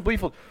know, Arthur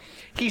Bleefold,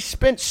 he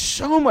spent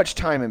so much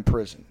time in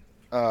prison,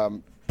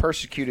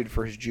 persecuted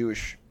for his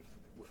Jewish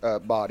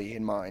body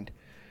and mind.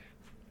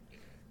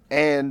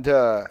 And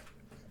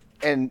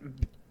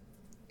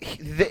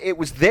it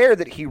was there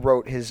that he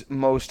wrote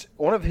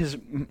one of his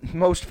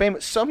most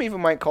famous, some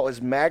even might call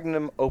his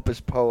magnum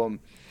opus poem,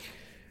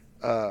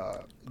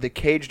 "The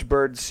Caged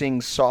Bird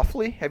Sings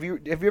Softly." Have you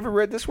ever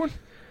read this one?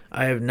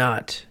 I have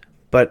not,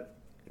 but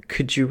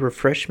could you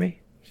refresh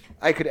me?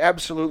 I could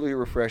absolutely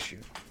refresh you.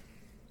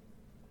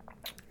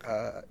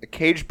 "A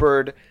Caged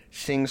Bird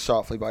Sings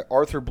Softly" by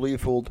Arthur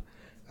Bleefold,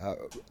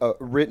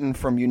 written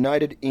from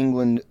United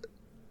England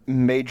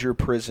Major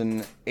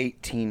Prison,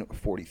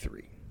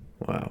 1843.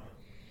 Wow.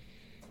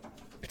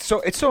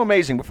 It's so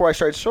amazing. Before I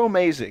start, it's so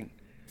amazing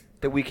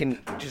that we can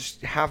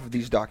just have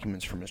these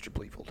documents from Mr.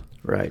 Bleefold.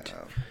 Right.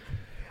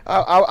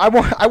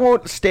 I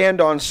won't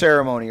stand on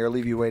ceremony or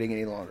leave you waiting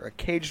any longer. "A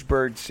Caged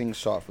Bird Sings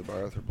Softly"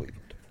 by Arthur Bleefold.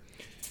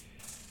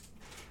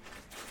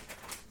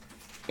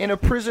 In a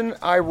prison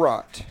I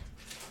rot,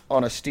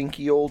 on a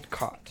stinky old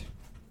cot.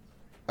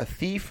 A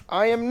thief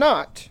I am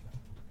not,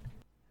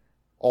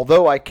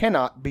 although I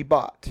cannot be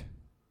bought.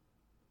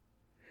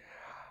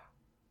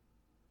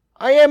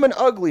 I am an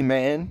ugly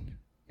man,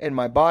 and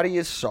my body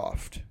is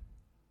soft.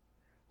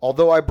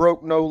 Although I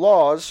broke no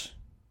laws,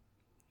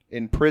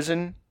 in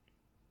prison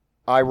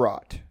I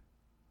rot.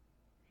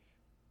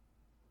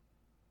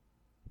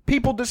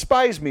 People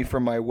despise me for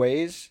my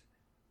ways,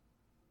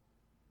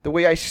 the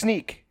way I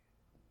sneak,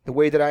 the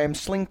way that I am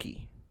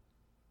slinky.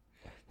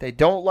 They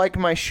don't like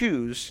my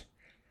shoes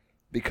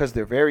because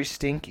they're very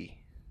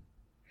stinky.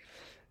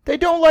 They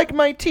don't like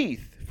my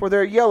teeth, for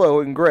they're yellow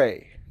and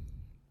gray.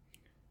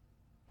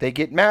 They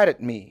get mad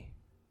at me.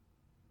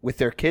 With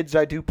their kids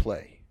I do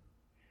play.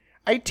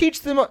 I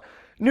teach them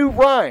new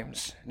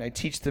rhymes, and I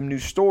teach them new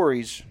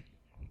stories.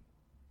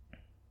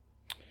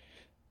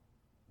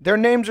 Their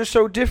names are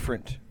so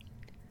different,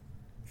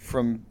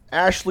 from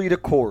Ashley to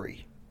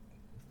Corey.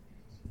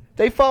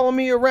 They follow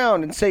me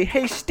around and say,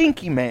 "Hey,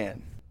 stinky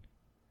man,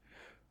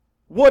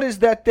 what is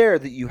that there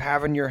that you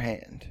have in your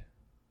hand?"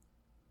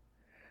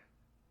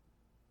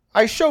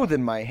 I show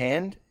them my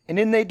hand, and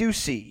in they do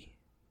see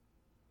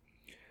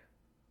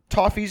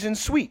toffees and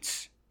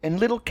sweets and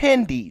little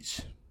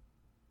candies.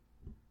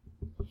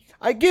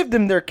 I give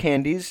them their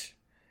candies,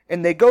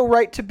 and they go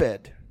right to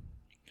bed.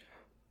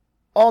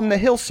 On the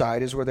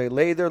hillside is where they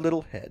lay their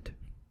little head.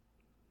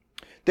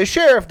 The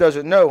sheriff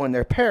doesn't know, and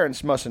their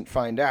parents mustn't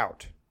find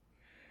out,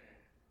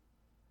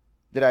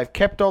 that I've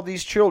kept all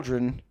these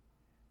children,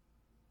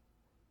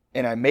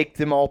 and I make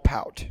them all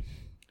pout.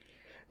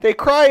 They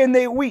cry and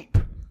they weep,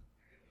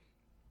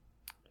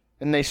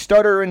 and they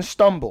stutter and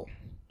stumble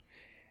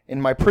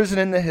in my prison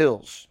in the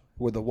hills,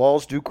 where the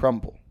walls do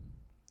crumble.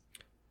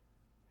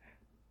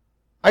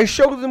 I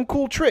show them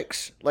cool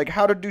tricks, like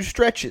how to do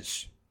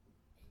stretches.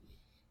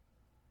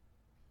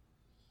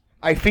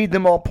 I feed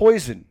them all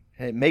poison,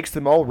 and it makes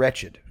them all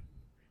wretched.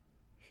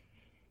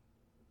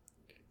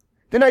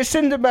 Then I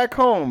send them back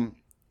home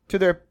to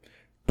their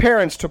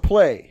parents to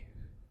play.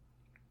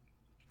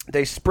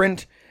 They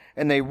sprint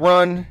and they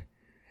run,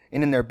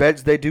 and in their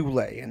beds they do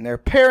lay. And their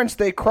parents,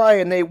 they cry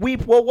and they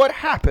weep. Well, what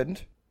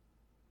happened?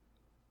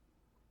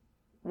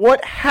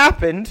 What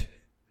happened?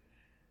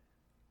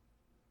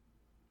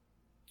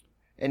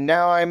 And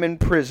now I'm in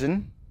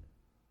prison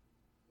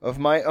of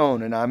my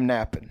own, and I'm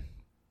napping.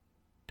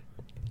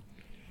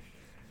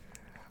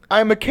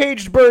 I'm a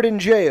caged bird in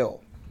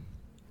jail,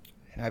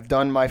 and I've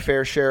done my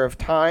fair share of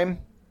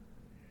time.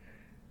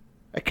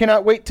 I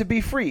cannot wait to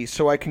be free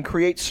so I can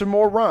create some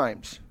more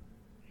rhymes.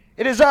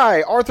 It is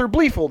I, Arthur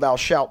Bleefold, I'll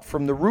shout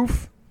from the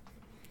roof,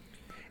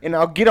 and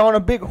I'll get on a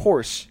big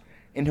horse,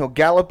 and he'll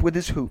gallop with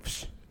his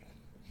hoofs.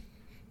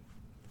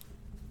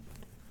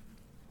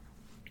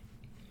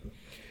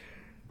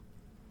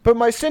 But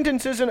my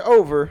sentence isn't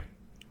over,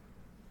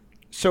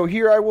 so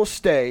here I will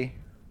stay,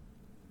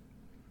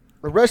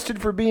 arrested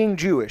for being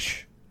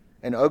Jewish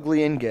and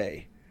ugly and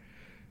gay.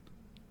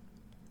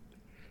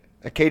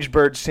 A Caged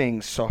Bird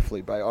Sings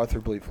Softly by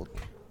Arthur Bleefold.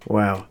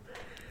 Wow.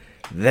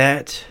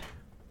 That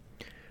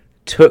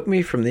took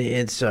me from the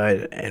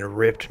inside and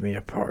ripped me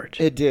apart.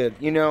 It did,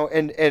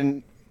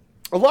 and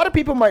a lot of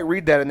people might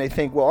read that and they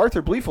think, well,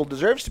 Arthur Bleefold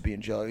deserves to be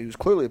in jail. He was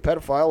clearly a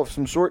pedophile of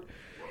some sort.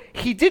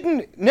 He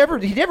never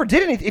did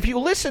anything. If you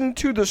listen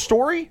to the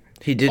story,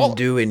 he didn't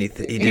do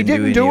anything. He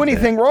didn't do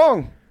anything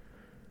wrong.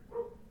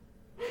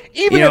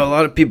 Even a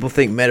lot of people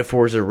think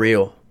metaphors are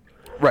real.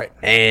 Right.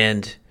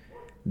 And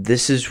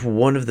this is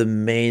one of the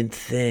main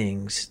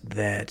things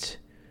that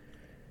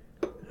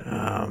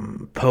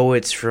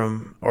poets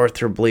from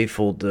Arthur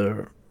Bleefold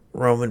to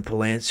Roman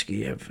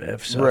Polanski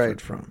have suffered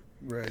from.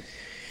 Right.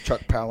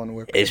 Chuck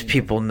Palahniuk. Is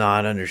people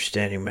not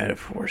understanding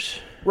metaphors.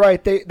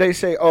 Right. They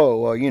say, oh,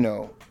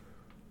 well,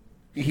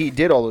 he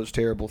did all those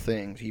terrible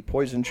things. He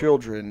poisoned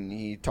children.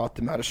 He taught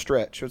them how to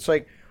stretch. So it's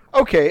like,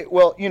 okay,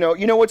 well, you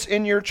know what's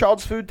in your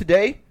child's food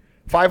today?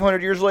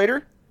 500 years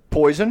later,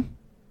 poison.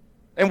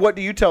 And what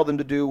do you tell them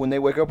to do when they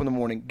wake up in the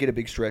morning? Get a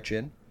big stretch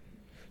in.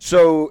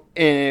 So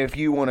if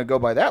you want to go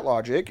by that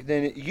logic,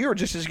 then you're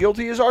just as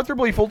guilty as Arthur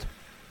Bleefold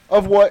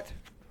of what?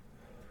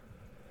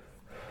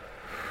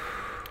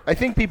 I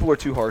think people are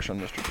too harsh on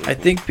Mr.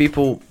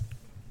 Bleefold.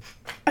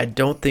 I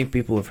don't think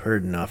people have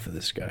heard enough of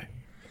this guy.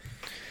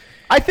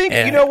 I think,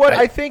 you know what?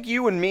 I think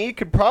you and me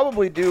could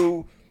probably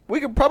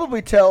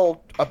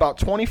tell about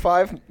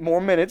 25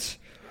 more minutes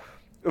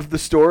of the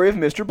story of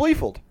Mr.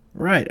 Bleefold.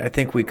 Right. I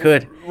think we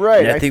could.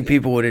 Right. And I think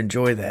people would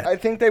enjoy that. I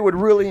think they would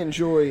really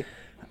enjoy.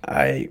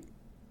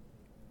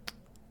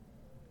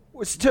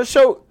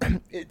 So,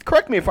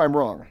 correct me if I'm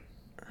wrong.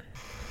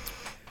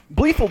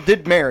 Bleefold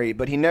did marry,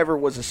 but he never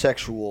was a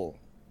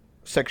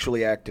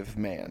sexually active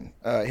man.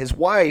 His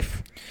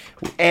wife,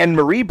 Anne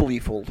Marie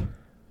Bleefold,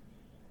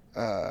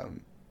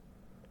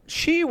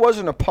 she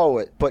wasn't a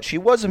poet, but she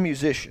was a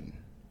musician.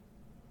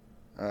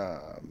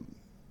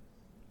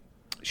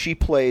 She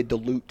played the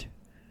lute.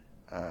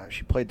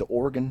 She played the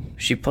organ.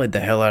 She played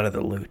the hell out of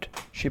the lute.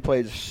 She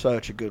played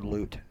such a good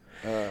lute.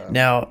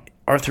 Now,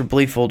 Arthur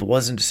Bleefold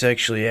wasn't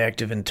sexually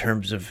active in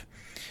terms of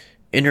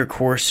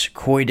intercourse,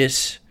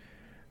 coitus,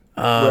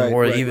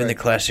 even the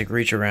classic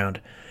reach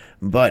around.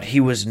 But he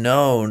was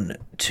known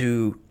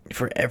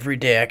for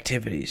everyday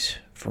activities,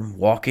 from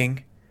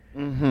walking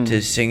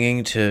to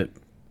singing to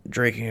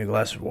drinking a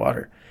glass of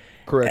water.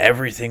 Correct.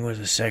 Everything was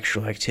a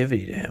sexual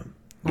activity to him.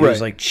 It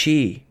was like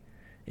chi.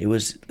 It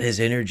was his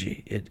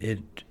energy. It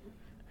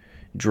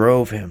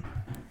drove him.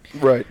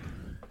 Right.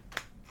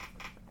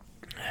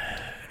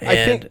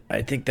 And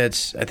I think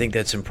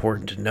that's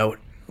important to note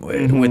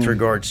with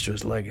regards to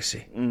his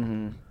legacy.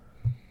 Mm-hmm.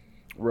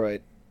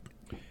 Right.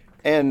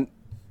 And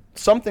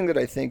something that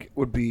I think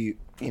would be,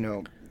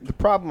 the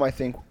problem, I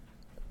think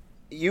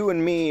you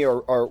and me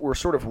we're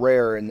sort of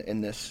rare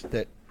in this,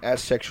 that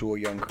as sexual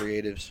young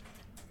creatives,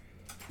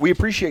 we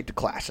appreciate the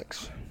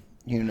classics.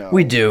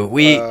 We do.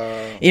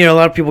 A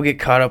lot of people get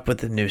caught up with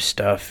the new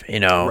stuff.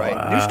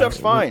 Right. New stuff's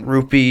fine.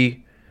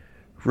 Rupee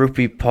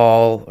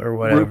Paul or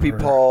whatever. Rupee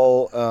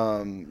Paul.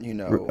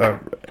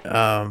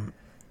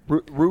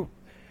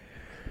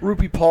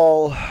 Rupee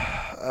Paul.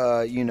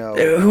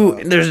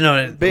 There's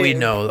no. We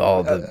know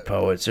all the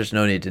poets. There's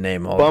no need to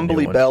name all.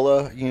 Bumbly the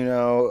Bella.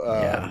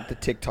 The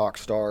TikTok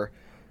star.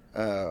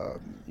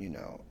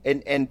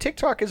 And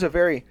TikTok is a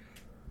very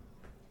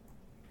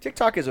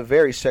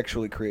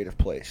sexually creative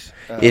place.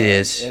 It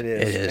is. And,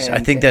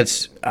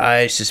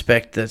 I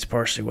suspect that's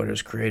partially what it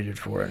was created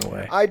for in a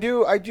way. I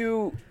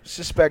do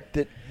suspect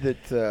that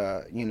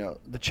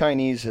the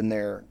Chinese and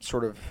their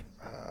sort of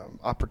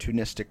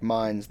opportunistic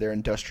minds, their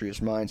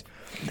industrious minds.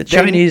 The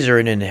Chinese are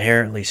an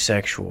inherently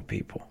sexual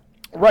people.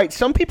 Right.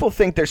 Some people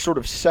think they're sort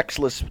of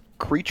sexless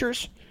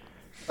creatures.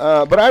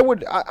 But I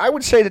would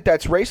say that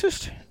that's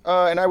racist.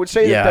 And I would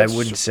say I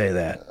wouldn't say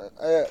that.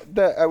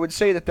 I would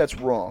say that that's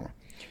wrong.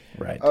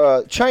 Right.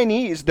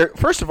 Chinese.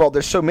 First of all,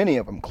 there's so many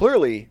of them.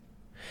 Clearly,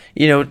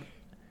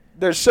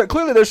 there's so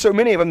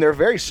many of them. They're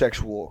very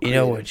sexual. You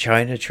know what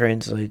China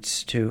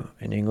translates to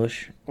in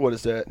English? What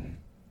is that?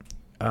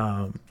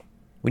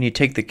 When you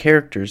take the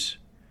characters,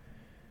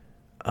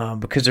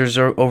 because there's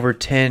over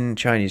 10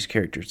 Chinese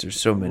characters. There's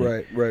so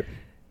many. Right.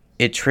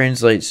 It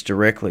translates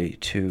directly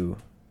to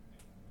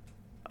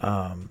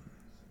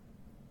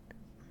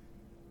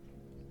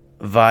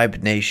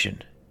Vibe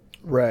Nation.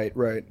 Right.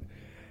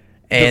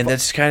 And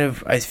that's kind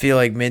of, I feel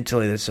like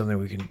mentally that's something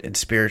we can, and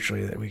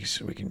spiritually that we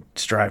can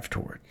strive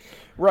toward.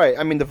 Right.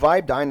 I mean, the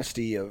Vibe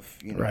Dynasty of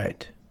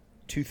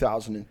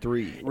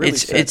 2003. Really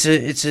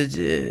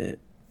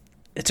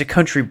it's a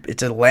country,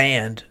 it's a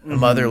land, a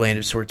motherland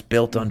of sorts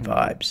built on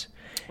vibes.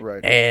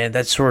 Right. And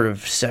that sort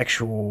of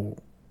sexual,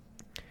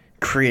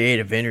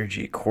 creative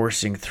energy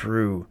coursing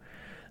through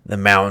the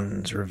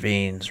mountains,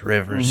 ravines,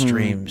 rivers,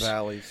 streams,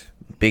 valleys,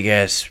 big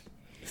ass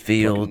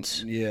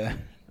fields.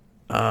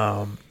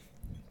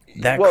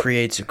 That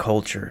creates a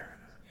culture.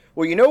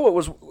 Well,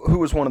 who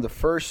was one of the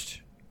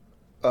first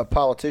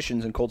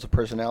politicians and cults of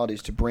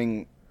personalities to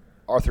bring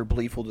Arthur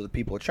Bleefold to the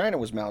people of China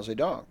was Mao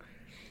Zedong.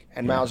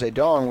 And Mao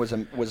Zedong was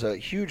a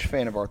huge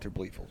fan of Arthur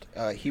Bleefold.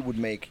 He would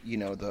make,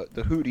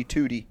 the hooty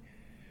tooty,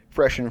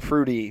 fresh and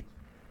fruity,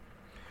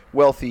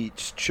 wealthy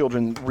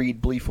children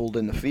read Bleefold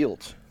in the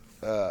fields.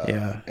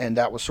 And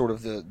that was sort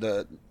of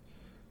the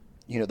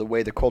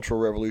way the Cultural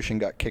Revolution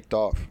got kicked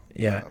off.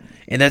 Yeah.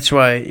 And that's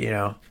why,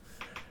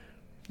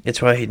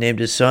 it's why he named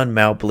his son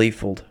Mao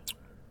Bleefold.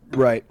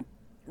 Right.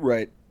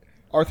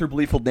 Arthur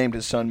Bleefold named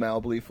his son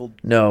Mao Bleefold.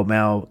 No,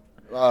 Mao.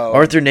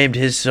 Arthur named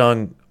his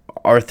son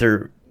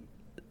Arthur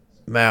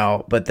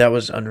Mao, but that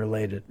was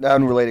unrelated.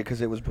 Unrelated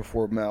because it was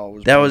before Mao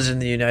was. That was in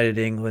the United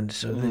England,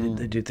 so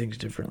they do things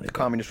differently. The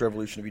Communist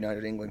Revolution of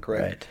United England,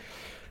 correct?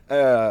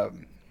 Right.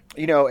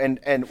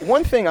 And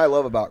one thing I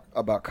love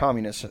about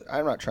communists,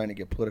 I'm not trying to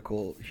get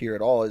political here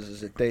at all, is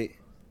that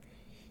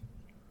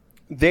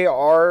they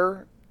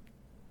are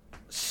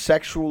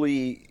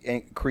sexually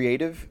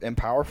creative and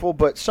powerful,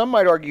 but some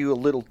might argue a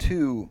little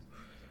too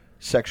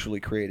sexually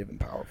creative and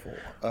powerful.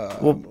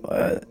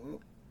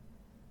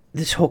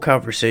 this whole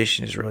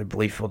conversation is really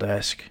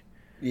Bleefold-esque.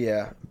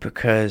 Yeah.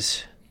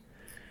 Because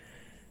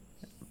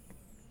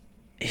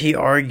he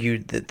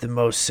argued that the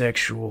most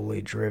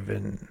sexually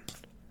driven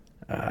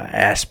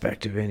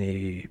aspect of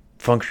any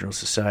functional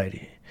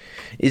society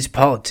is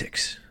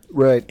politics.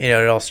 Right. You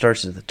know, it all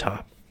starts at the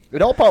top.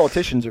 And all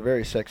politicians are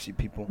very sexy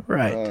people.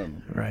 Right.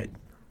 Right.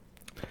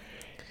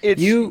 It's,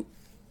 you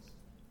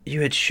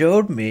had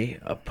showed me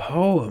a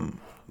poem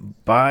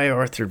by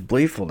Arthur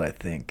Bleefold, I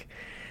think,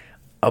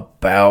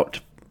 about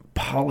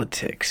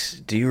politics.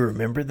 Do you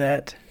remember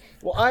that?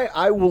 Well,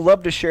 I will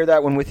love to share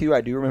that one with you.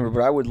 I do remember,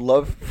 but I would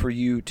love for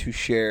you to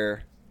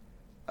share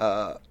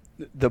the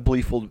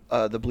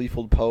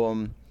Bleefold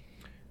poem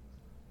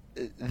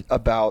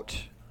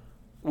about.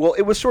 Well,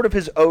 it was sort of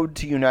his ode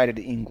to United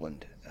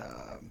England.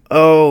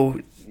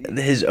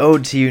 His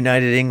ode to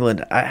United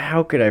England.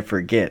 How could I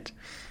forget?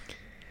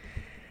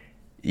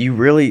 Do you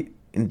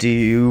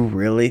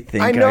really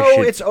think I know I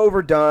should... it's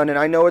overdone, and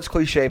I know it's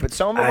cliche, but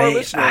some of our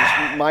listeners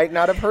might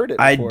not have heard it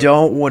before. I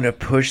don't want to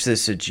push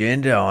this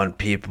agenda on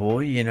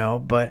people, you know,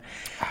 but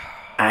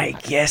I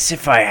guess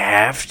if I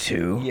have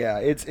to... Yeah,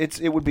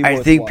 it would be I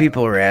worthwhile. think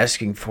people are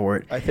asking for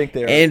it. I think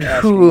they are. And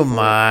who am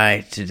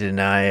I to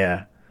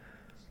deny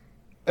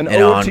an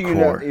encore? ode to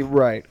United...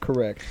 Right,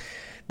 correct.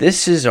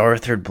 This is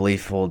Arthur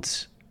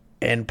Bleefold's,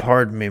 and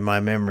pardon me, my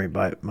memory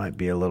might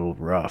be a little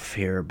rough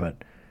here, but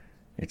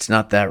it's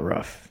not that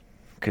rough,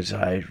 because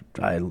I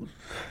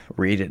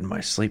read it in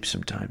my sleep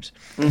sometimes.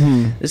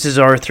 Mm-hmm. This is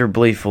Arthur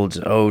Bleefold's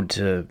ode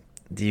to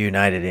the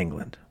United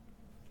England.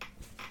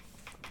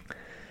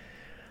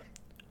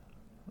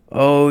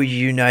 Oh,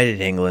 United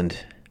England,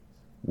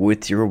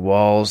 with your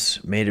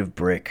walls made of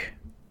brick,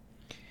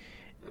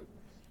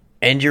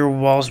 and your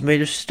walls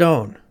made of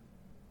stone,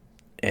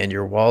 and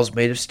your walls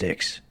made of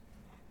sticks.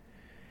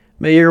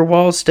 May your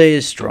walls stay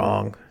as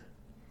strong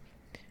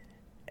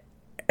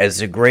as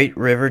the great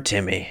river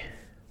Timmy,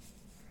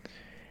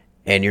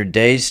 and your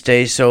days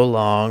stay so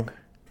long,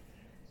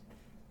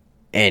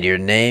 and your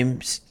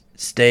name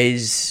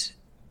stays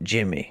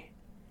Jimmy.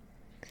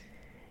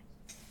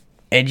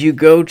 And you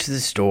go to the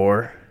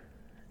store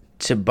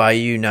to buy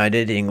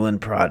United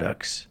England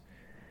products,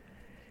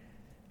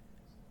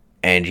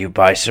 and you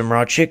buy some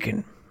raw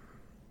chicken,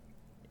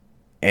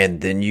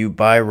 and then you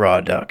buy raw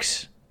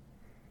ducks.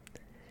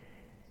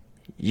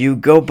 You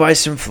go buy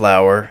some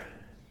flour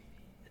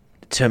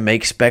to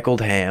make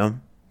speckled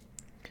ham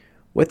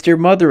with your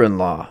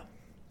mother-in-law,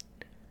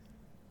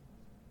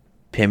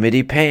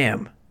 Pimity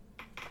Pam.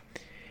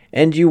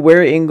 And you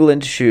wear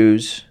England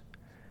shoes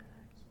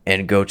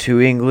and go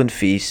to England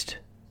feast,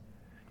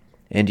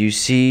 and you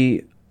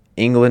see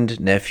England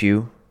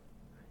nephew,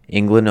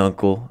 England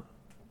uncle,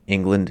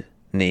 England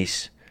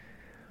niece,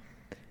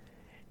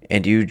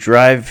 and you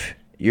drive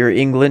your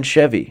England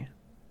Chevy,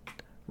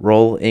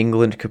 roll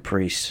England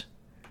Caprice,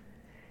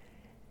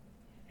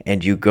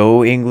 and you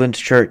go England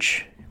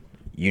church,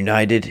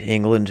 United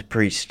England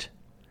priest.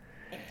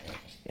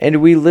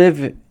 And we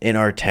live in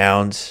our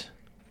towns,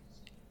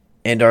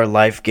 and our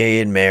life gay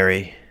and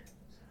merry,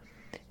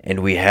 and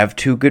we have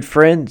two good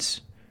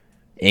friends,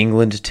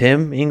 England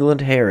Tim,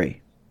 England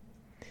Harry.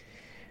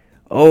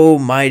 Oh,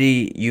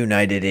 mighty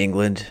United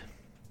England,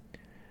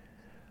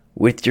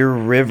 with your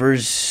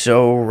rivers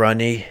so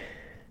runny,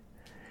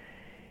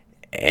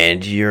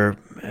 and your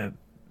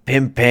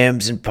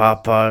pim-pams and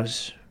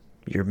papas,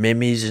 your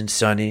mimmies and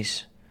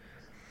sunnies,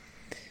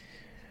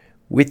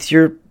 with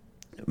your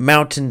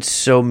mountains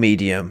so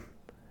medium,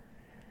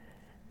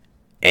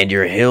 and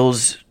your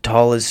hills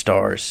tall as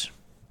stars,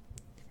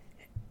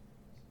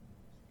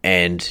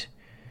 and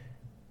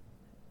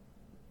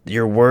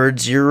your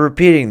words, you're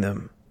repeating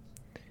them,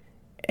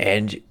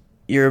 and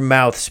your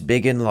mouth's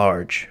big and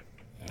large,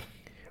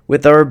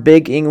 with our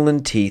big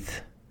England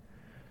teeth,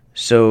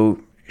 so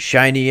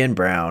shiny and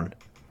brown.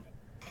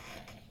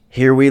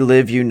 Here we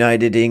live,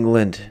 United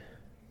England,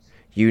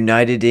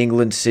 United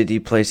England city,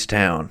 place,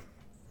 town.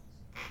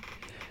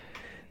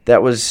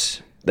 That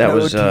was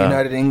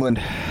United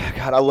England.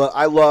 God,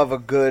 I love a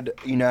good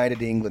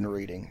United England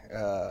reading.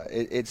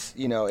 It's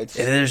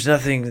there's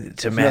nothing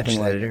to match nothing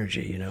that like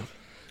energy, you know.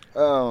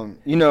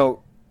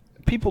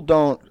 People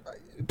don't.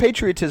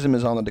 Patriotism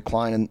is on the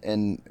decline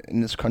in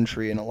this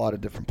country in a lot of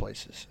different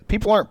places.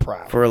 People aren't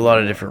proud For a lot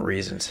of different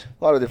reasons.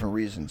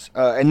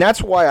 And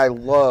that's why I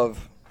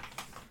love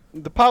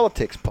the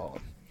politics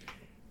poem.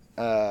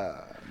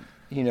 So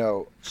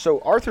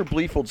Arthur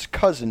Bleefold's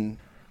cousin,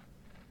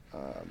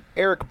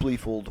 Eric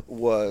Bleefold,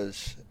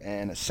 was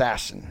an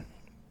assassin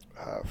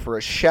for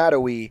a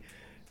shadowy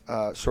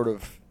sort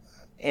of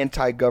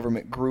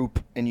anti-government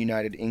group in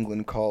United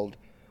England called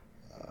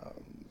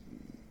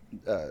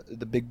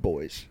the Big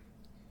Boys.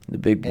 The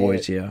Big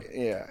Boys, yeah.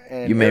 Yeah.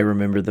 And you may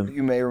remember them.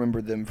 You may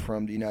remember them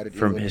from the United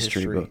from England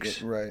history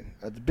books. Right.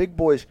 The Big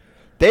Boys,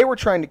 they were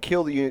trying to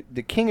kill the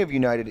King of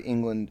United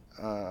England,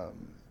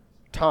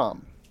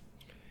 Tom.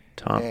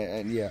 Tom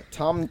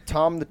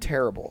the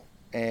Terrible.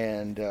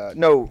 And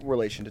no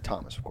relation to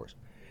Thomas, of course.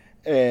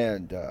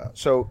 And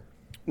so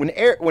when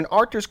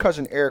Arthur's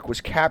cousin Eric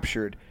was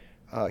captured,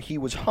 he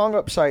was hung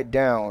upside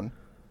down,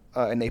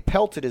 and they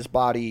pelted his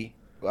body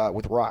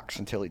with rocks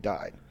until he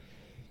died.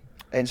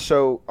 And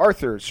so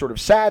Arthur, sort of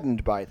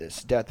saddened by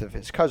this death of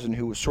his cousin,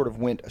 who was sort of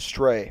went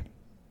astray,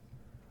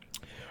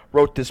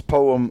 wrote this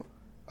poem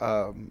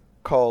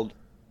called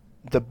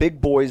 "The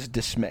Big Boy's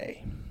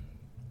Dismay."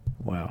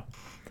 Wow.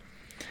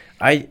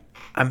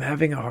 I'm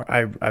having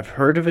I've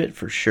heard of it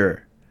for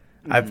sure.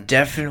 I've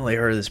definitely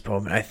heard of this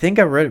poem. I think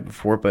I read it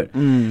before, but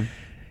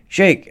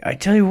Jake, I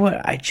tell you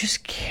what, I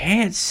just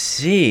can't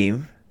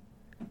seem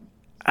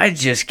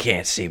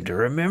to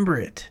remember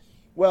it.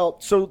 Well,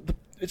 so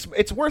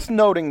it's worth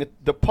noting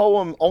that the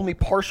poem, only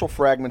partial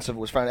fragments of it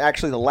was found.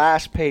 Actually, the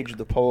last page of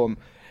the poem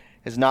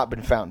has not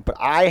been found, but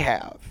I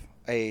have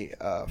a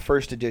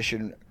first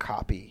edition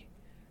copy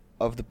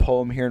of the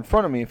poem here in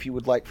front of me if you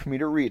would like for me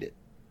to read it.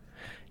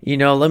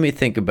 Let me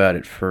think about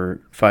it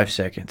for 5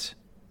 seconds.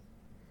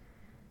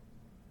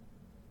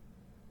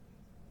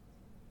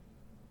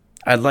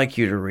 I'd like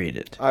you to read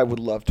it. I would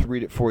love to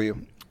read it for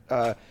you.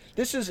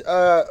 This is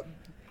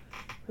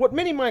what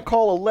many might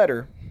call a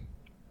letter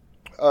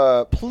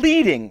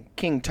pleading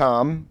King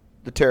Tom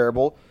the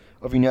Terrible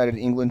of United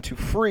England to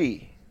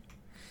free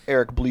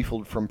Eric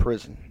Bleefold from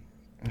prison.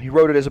 He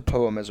wrote it as a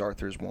poem, as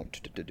Arthur's wont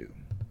to do.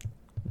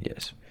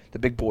 Yes. The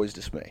Big Boy's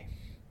Dismay.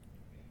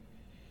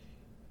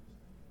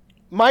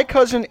 My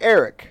cousin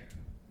Eric,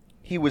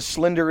 he was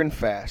slender and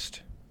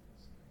fast.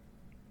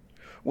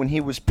 When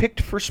he was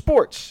picked for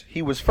sports,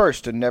 he was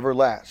first and never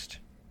last.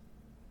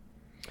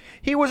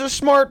 He was a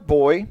smart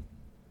boy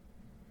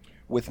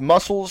with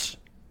muscles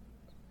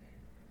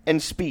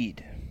and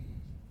speed.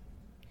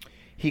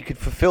 He could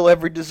fulfill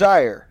every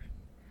desire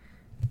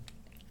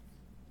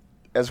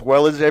as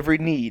well as every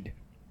need.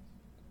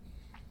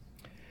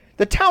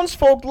 The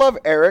townsfolk love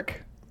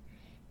Eric.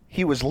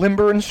 He was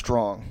limber and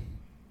strong.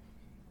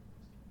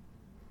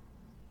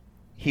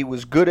 He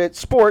was good at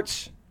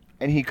sports,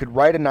 and he could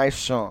write a nice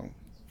song.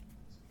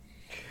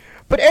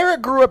 But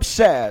Eric grew up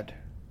sad.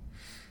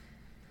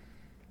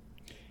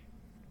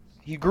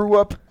 He grew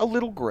up a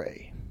little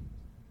gray.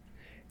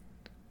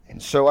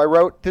 And so I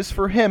wrote this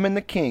for him and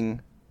the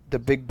king, The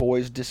Big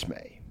Boy's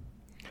Dismay.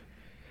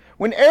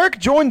 When Eric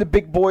joined the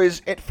big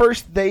boys, at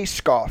first they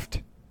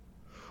scoffed.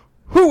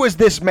 Who is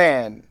this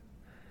man?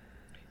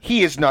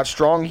 He is not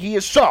strong, he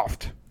is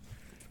soft.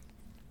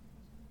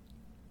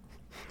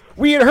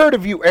 We had heard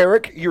of you,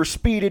 Eric, your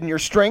speed and your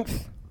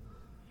strength.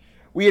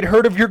 We had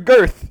heard of your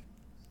girth.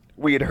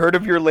 We had heard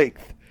of your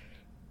length.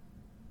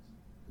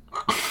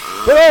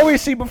 But all we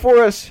see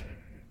before us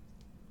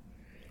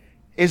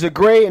is a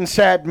gray and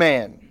sad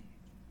man.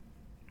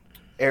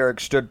 Eric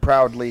stood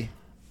proudly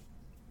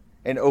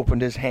and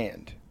opened his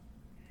hand.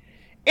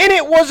 In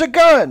it was a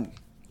gun.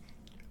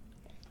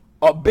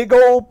 A big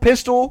old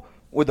pistol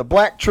with a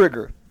black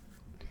trigger.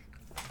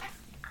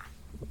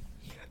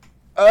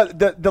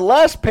 The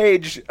last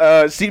page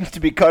seems to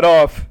be cut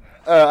off.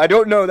 I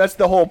don't know. That's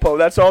the whole poem.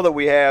 That's all that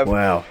we have.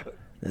 Wow,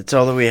 that's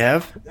all that we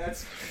have.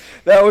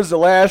 That was the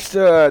last.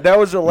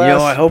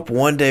 I hope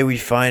one day we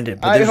find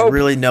it, but there's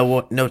really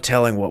no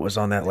telling what was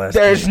on that last.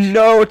 There's page.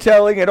 no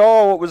telling at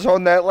all what was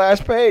on that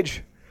last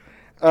page.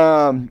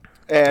 And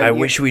I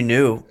wish we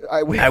knew.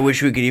 I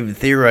wish we could even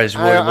theorize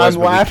what it was,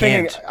 I'm but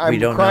laughing. we can't. I'm we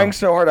don't crying know.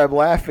 so hard I'm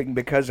laughing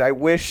because I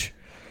wish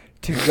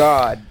to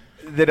God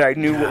that I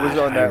knew what was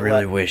on that.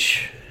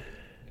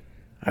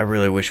 I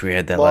really wish we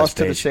had that Lost last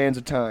page. To the sands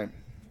of time.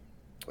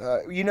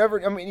 You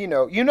never. I mean, you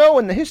know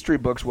in the history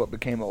books what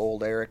became of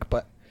old Eric,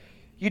 but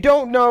you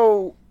don't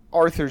know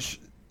Arthur's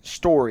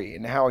story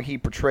and how he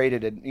portrayed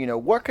it,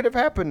 and what could have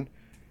happened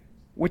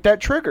with that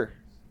trigger.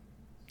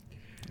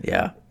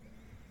 Yeah.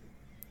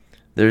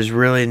 There's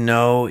really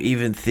no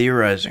even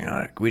theorizing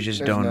on it. We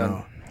just don't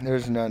know.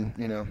 There's none,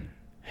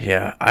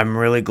 Yeah, I'm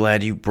really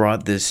glad you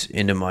brought this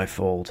into my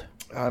fold.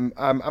 I'm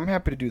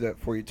happy to do that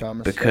for you,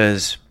 Thomas.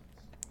 Because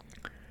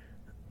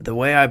the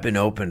way I've been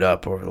opened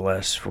up over the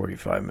last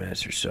 45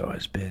 minutes or so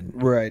has been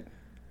right.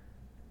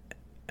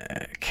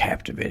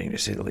 Captivating, to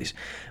say the least.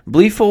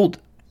 Bleefold,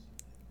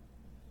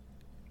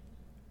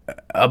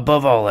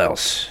 above all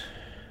else,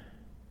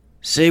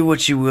 say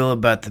what you will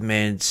about the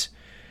man's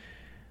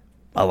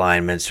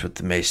alignments with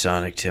the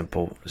Masonic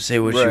Temple. Say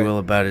what you will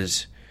about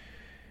his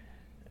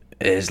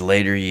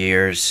later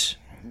years.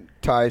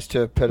 Ties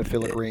to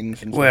pedophilic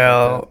rings and stuff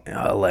like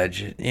that.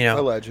 Alleged,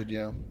 Alleged,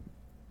 yeah.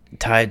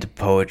 Tied to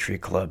poetry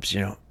clubs,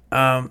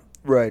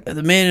 Right.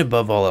 The man,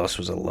 above all else,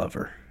 was a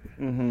lover.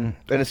 Mm-hmm.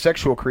 And a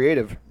sexual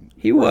creative.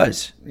 He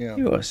was. Yeah.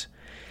 He was.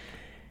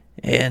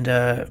 And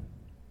I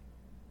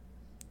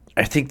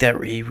think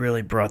that he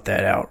really brought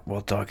that out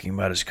while talking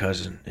about his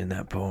cousin in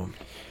that poem.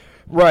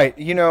 Right.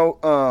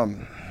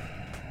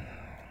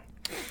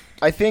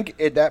 I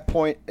think at that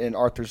point in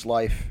Arthur's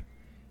life,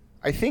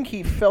 I think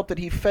he felt that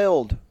he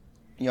failed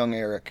young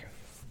Eric,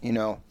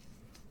 because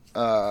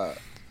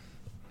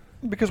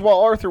while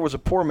Arthur was a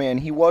poor man,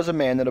 he was a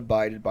man that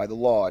abided by the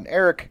law. And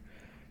Eric,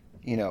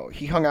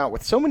 he hung out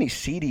with so many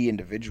seedy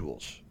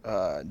individuals.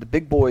 The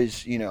big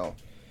boys,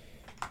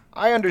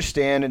 I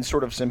understand and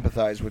sort of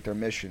sympathize with their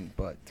mission,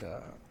 but,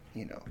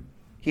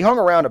 he hung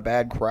around a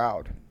bad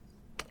crowd,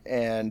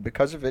 and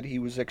because of it, he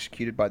was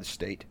executed by the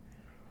state.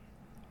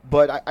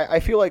 But I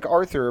feel like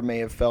Arthur may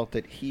have felt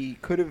that he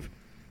could have,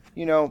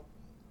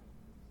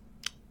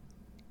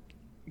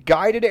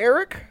 guided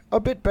Eric a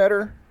bit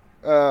better,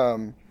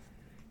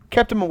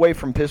 kept him away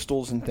from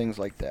pistols and things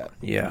like that.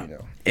 Yeah.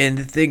 And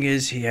the thing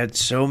is, he had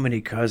so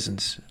many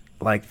cousins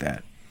like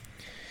that.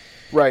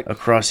 Right.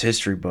 Across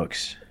history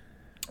books.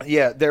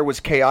 Yeah, there was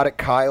Chaotic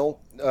Kyle.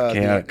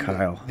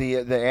 Kyle.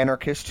 The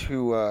anarchist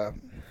who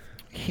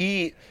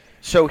he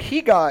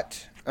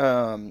got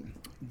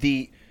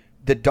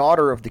the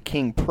daughter of the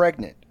king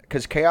pregnant,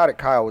 because Chaotic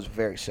Kyle was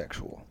very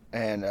sexual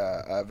and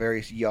a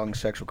very young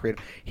sexual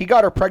creative. He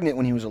got her pregnant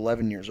when he was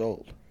 11 years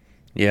old.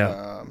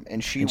 Yeah.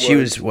 And she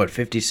was what,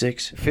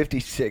 56?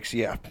 56,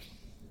 yeah.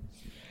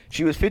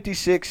 She was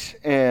 56,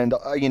 and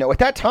at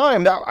that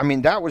time,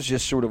 that was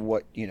just sort of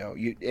what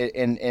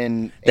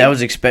that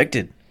was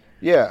expected.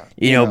 Yeah.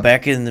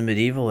 Back in the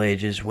medieval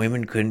ages,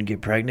 women couldn't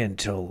get pregnant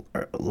until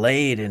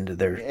late into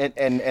their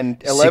and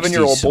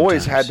 11-year-old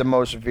boys sometimes. had the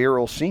most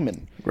virile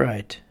semen.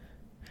 Right.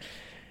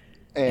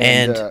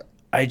 And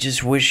I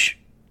just wish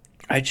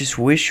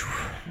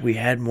we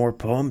had more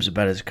poems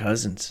about his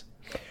cousins.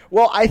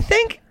 Well, I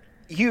think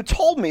you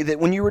told me that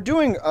when you were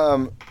doing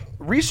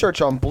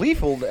research on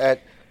Bleefold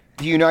at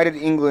the United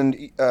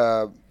England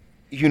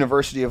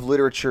University of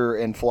Literature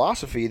and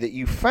Philosophy, that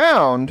you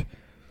found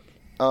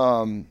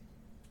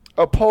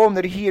a poem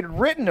that he had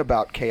written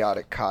about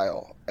Chaotic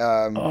Kyle.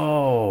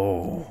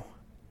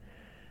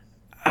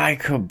 I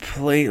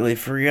completely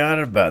forgot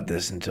about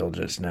this until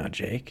just now,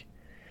 Jake.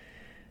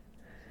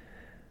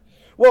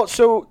 Well,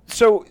 so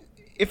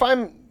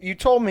you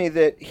told me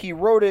that he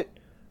wrote it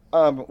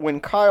when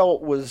Kyle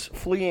was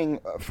fleeing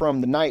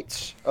from the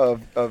Knights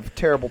of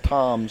Terrible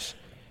Tom's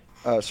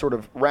sort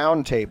of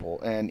round table,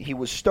 and he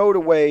was stowed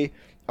away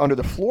under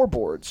the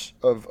floorboards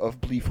of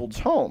Bleefold's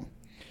home.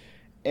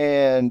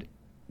 And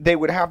they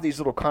would have these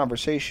little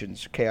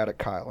conversations, Chaotic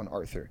Kyle and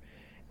Arthur.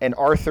 And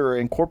Arthur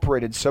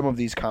incorporated some of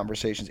these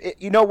conversations.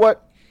 You know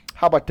what?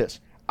 How about this?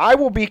 I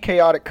will be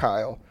Chaotic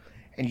Kyle,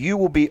 and you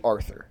will be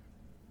Arthur.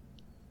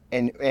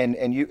 And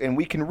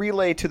we can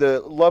relay to the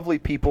lovely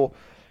people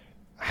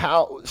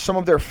how some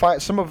of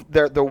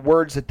the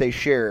words that they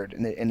shared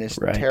in this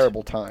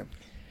terrible time.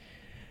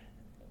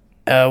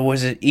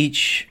 Was it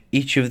each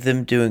of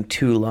them doing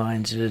 2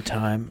 lines at a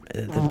time?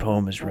 The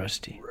poem is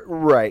rusty.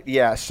 Right,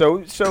 yeah.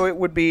 So it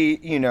would be,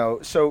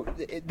 so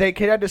they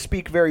had to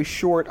speak very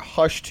short,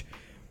 hushed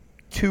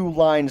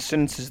 2-line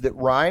sentences that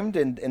rhymed,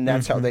 and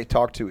that's how they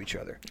talked to each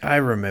other. I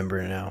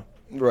remember now.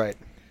 Right.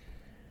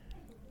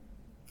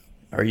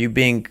 Are you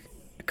being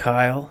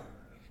Kyle?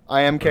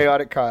 I am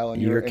Chaotic Kyle,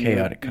 and you're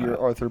Chaotic Kyle. You're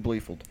Arthur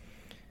Bleefold.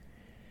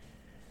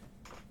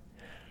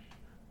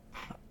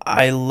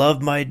 I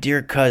love my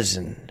dear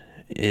cousin.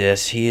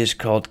 Yes, he is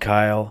called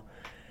Kyle.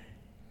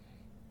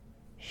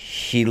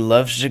 He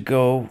loves to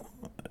go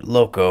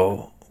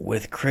loco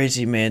with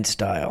crazy man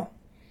style.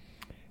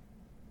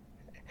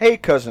 Hey,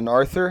 Cousin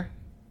Arthur.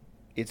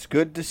 It's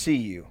good to see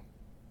you.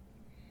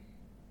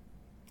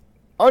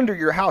 Under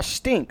your house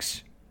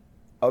stinks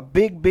a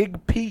big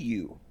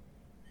PU.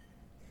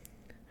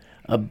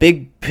 A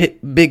big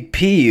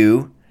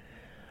PU?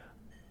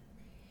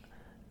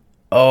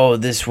 Oh,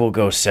 this will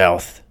go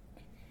south.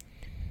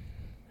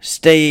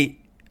 Stay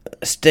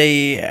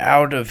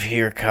out of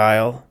here,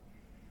 Kyle.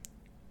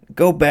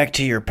 Go back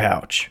to your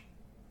pouch.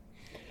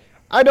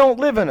 I don't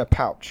live in a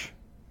pouch.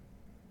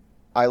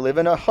 I live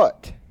in a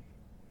hut.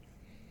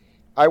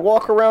 I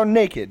walk around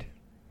naked.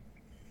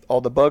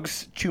 All the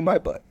bugs chew my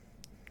butt.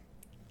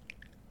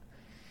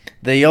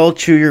 They all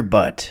chew your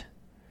butt.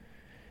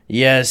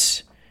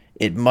 Yes,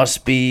 it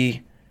must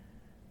be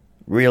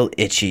real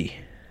itchy.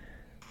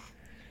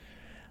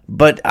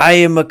 But I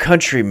am a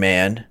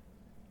countryman.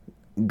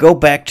 Go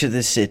back to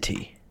the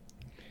city.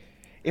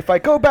 If I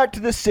go back to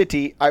the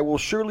city, I will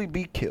surely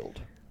be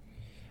killed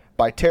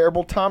by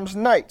Terrible Tom's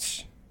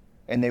knights,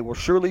 and they will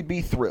surely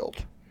be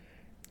thrilled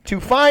to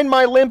find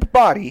my limp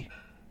body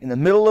in the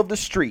middle of the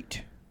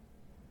street,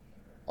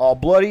 all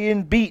bloody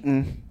and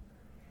beaten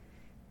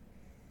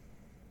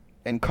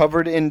and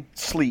covered in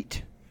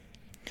sleet.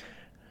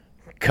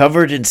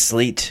 Covered in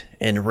sleet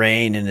and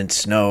rain and in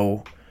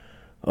snow.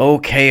 Oh,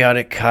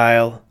 Chaotic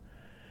Kyle,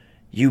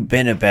 you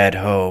been a bad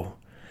hoe.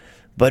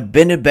 But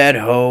been a bad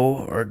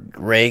hoe or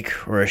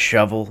rake or a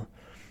shovel.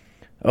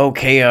 Oh,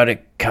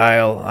 Chaotic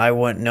Kyle, I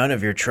want none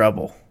of your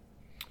trouble.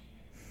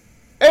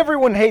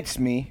 Everyone hates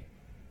me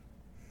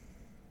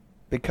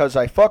because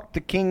I fucked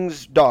the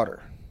king's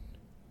daughter.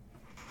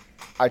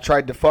 I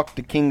tried to fuck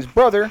the king's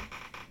brother.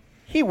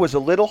 He was a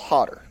little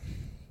hotter.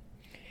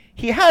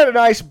 He had a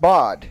nice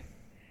bod,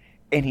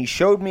 and he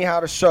showed me how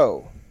to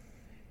sew.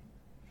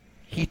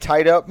 He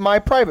tied up my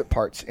private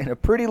parts in a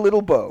pretty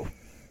little bow.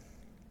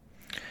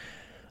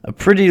 A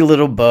pretty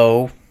little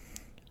bow,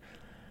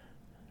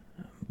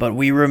 but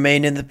we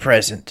remain in the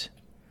present.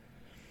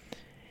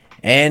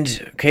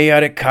 And,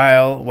 Chaotic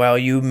Kyle, while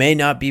you may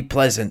not be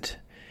pleasant,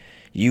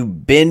 you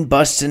been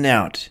bustin'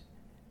 out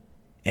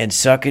and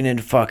sucking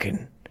and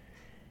fucking.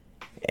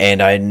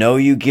 And I know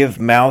you give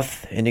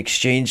mouth in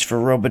exchange for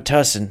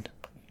Robitussin.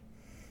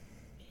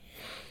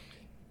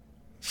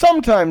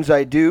 Sometimes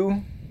I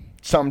do.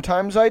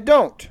 Sometimes I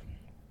don't.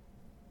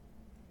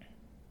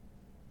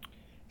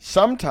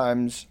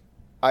 Sometimes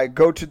I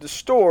go to the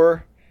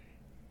store.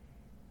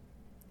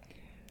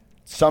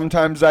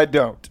 Sometimes I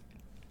don't.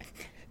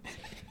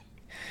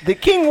 The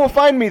king will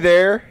find me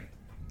there,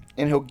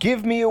 and he'll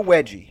give me a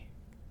wedgie.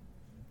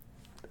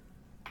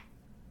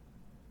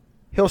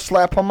 He'll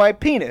slap on my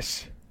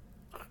penis.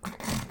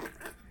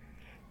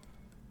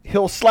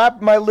 He'll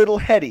slap my little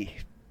heady.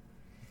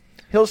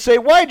 He'll say,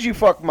 "Why'd you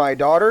fuck my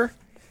daughter?"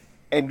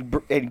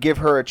 And give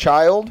her a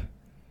child.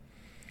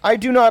 "I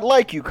do not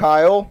like you,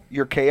 Kyle.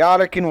 You're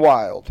chaotic and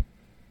wild."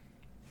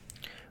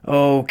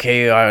 Oh,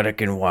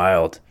 chaotic and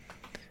wild.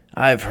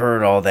 I've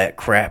heard all that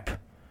crap.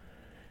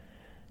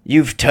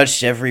 You've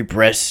touched every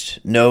breast,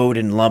 node,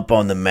 and lump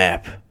on the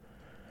map.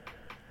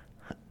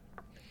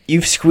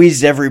 You've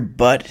squeezed every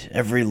butt,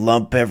 every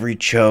lump, every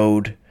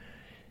chode.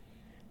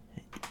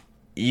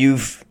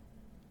 You've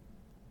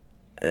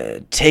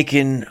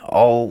taken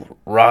all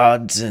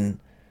rods and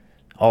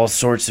all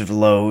sorts of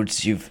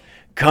loads. You've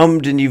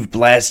cummed and you've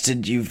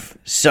blasted. You've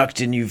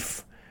sucked and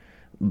you've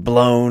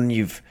blown.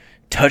 You've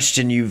touched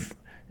and you've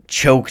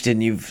choked,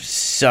 and you've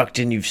sucked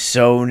and you've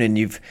sewn, and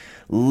you've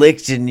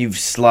licked and you've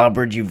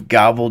slobbered. You've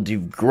gobbled.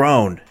 You've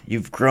grown.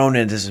 You've grown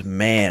as a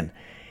man,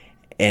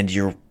 and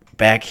you're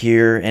back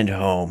here and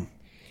home.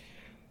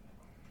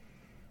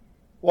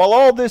 While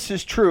all this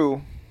is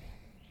true,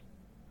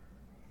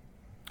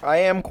 I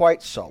am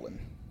quite sullen.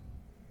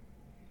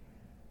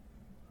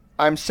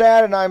 I'm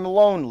sad and I'm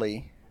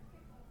lonely,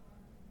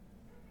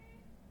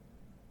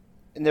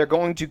 and they're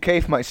going to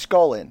cave my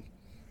skull in.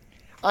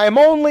 I am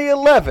only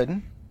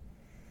 11,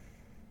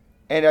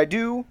 and I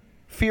do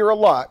fear a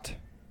lot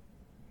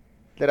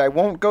that I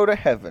won't go to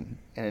heaven,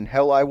 and in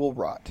hell I will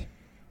rot.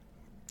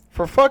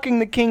 For fucking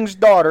the king's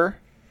daughter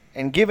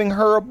and giving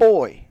her a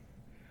boy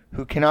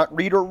who cannot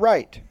read or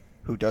write,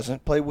 who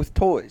doesn't play with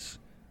toys.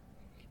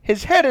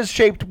 His head is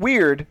shaped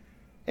weird,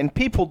 and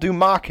people do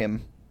mock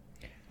him.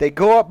 They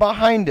go up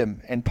behind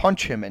him and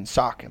punch him and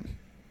sock him.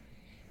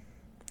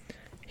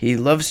 He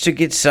loves to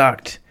get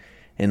socked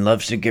and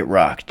loves to get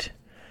rocked.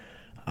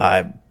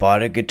 I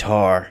bought a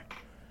guitar,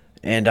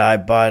 and I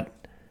bought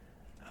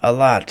a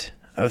lot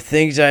of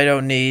things I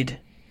don't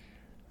need,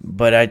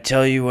 but I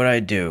tell you what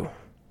I do.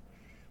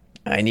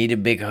 I need a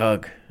big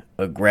hug,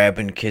 a grab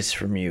and kiss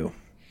from you.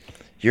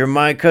 You're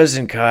my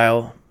cousin,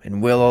 Kyle,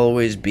 and will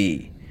always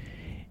be.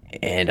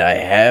 And I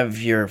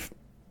have your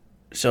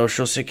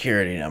social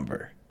security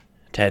number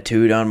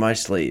tattooed on my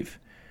sleeve,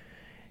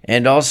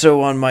 and also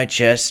on my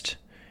chest,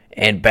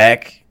 and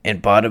back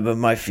and bottom of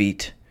my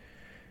feet.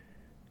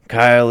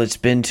 Kyle, it's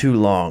been too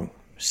long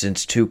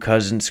since two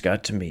cousins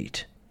got to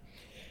meet.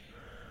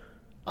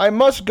 I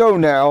must go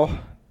now.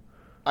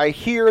 I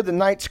hear the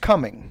night's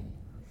coming.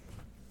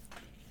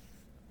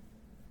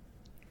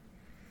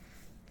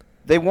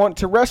 They want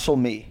to wrestle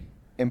me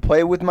and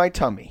play with my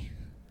tummy.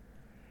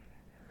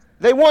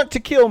 They want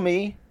to kill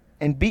me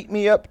and beat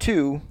me up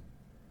too.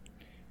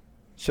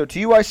 So to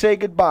you I say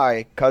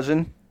goodbye,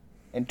 cousin,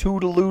 and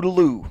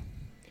toodaloo-daloo.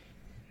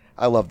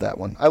 I love that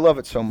one. I love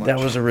it so much. That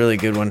was a really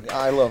good one.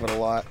 I love it a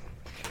lot.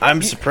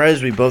 I'm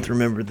surprised we both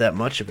remembered that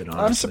much of it,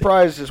 honestly. I'm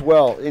surprised as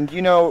well. And,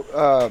 you know,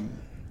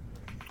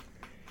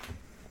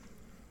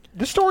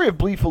 the story of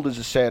Bleefold is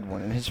a sad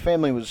one, and his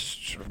family was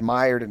sort of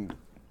mired in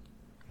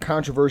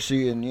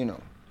controversy and, you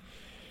know,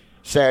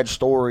 sad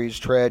stories,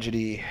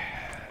 tragedy.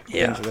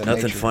 Yeah,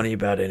 nothing funny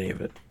about any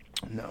of it.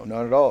 No,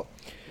 not at all.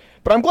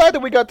 But I'm glad that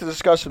we got to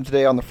discuss him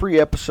today on the free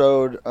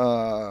episode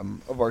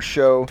of our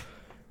show.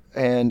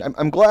 And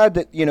I'm glad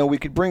that, you know, we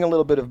could bring a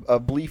little bit of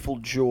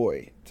Bleefold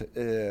joy.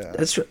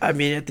 That's, I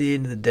mean, at the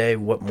end of the day,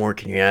 what more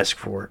can you ask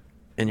for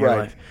in your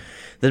life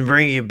than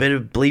bringing a bit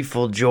of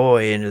Bleefold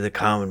joy into the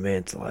common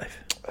man's life?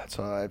 That's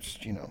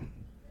you know,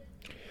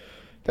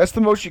 that's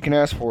the most you can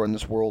ask for in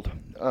this world.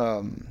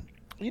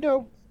 You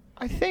know,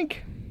 I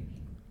think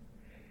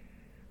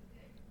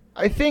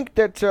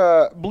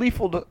that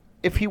Bleefold,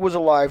 if he was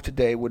alive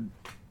today, would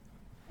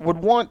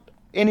want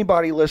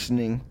anybody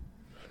listening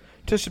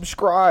to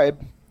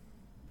subscribe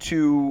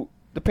to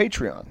the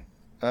Patreon.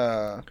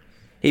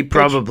 He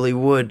probably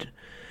would.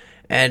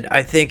 And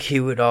I think he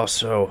would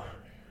also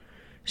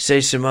say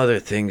some other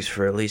things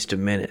for at least a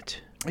minute.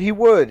 He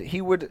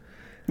would.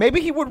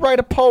 Maybe he would write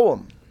a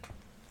poem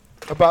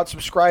about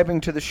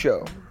subscribing to the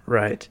show.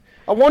 Right.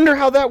 I wonder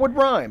how that would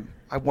rhyme.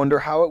 I wonder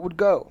how it would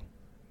go.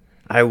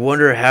 I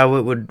wonder how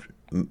it would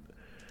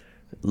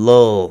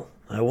lull.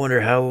 I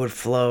wonder how it would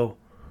flow.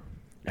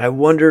 I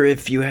wonder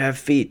if you have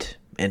feet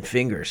and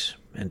fingers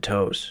and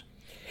toes.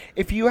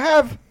 If you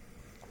have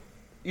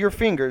your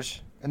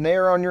fingers and they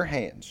are on your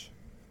hands,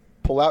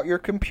 pull out your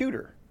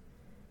computer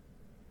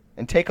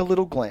and take a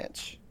little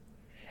glance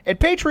at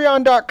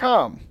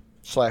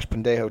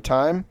patreon.com/Pendejo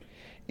Time.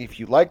 If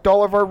you liked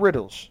all of our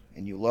riddles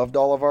and you loved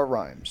all of our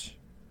rhymes,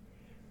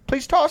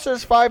 please toss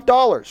us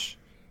 $5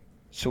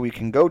 so we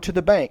can go to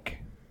the bank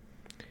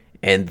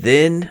And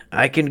then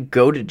I can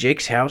go to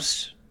Jake's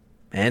house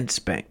and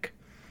spank.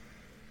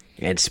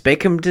 And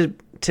spank him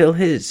till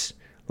his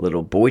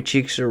little boy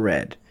cheeks are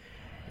red.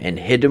 And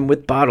hit him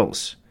with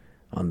bottles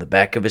on the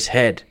back of his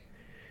head.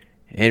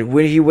 And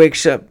when he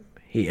wakes up,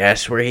 he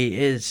asks where he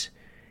is.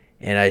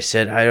 And I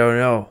said, I don't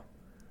know.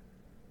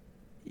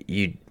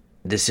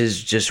 This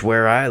is just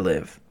where I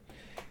live.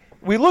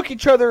 We look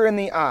each other in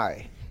the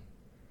eye,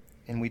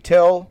 and we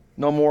tell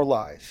no more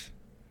lies.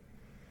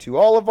 To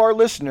all of our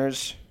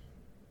listeners,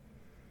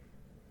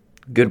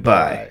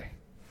 Goodbye.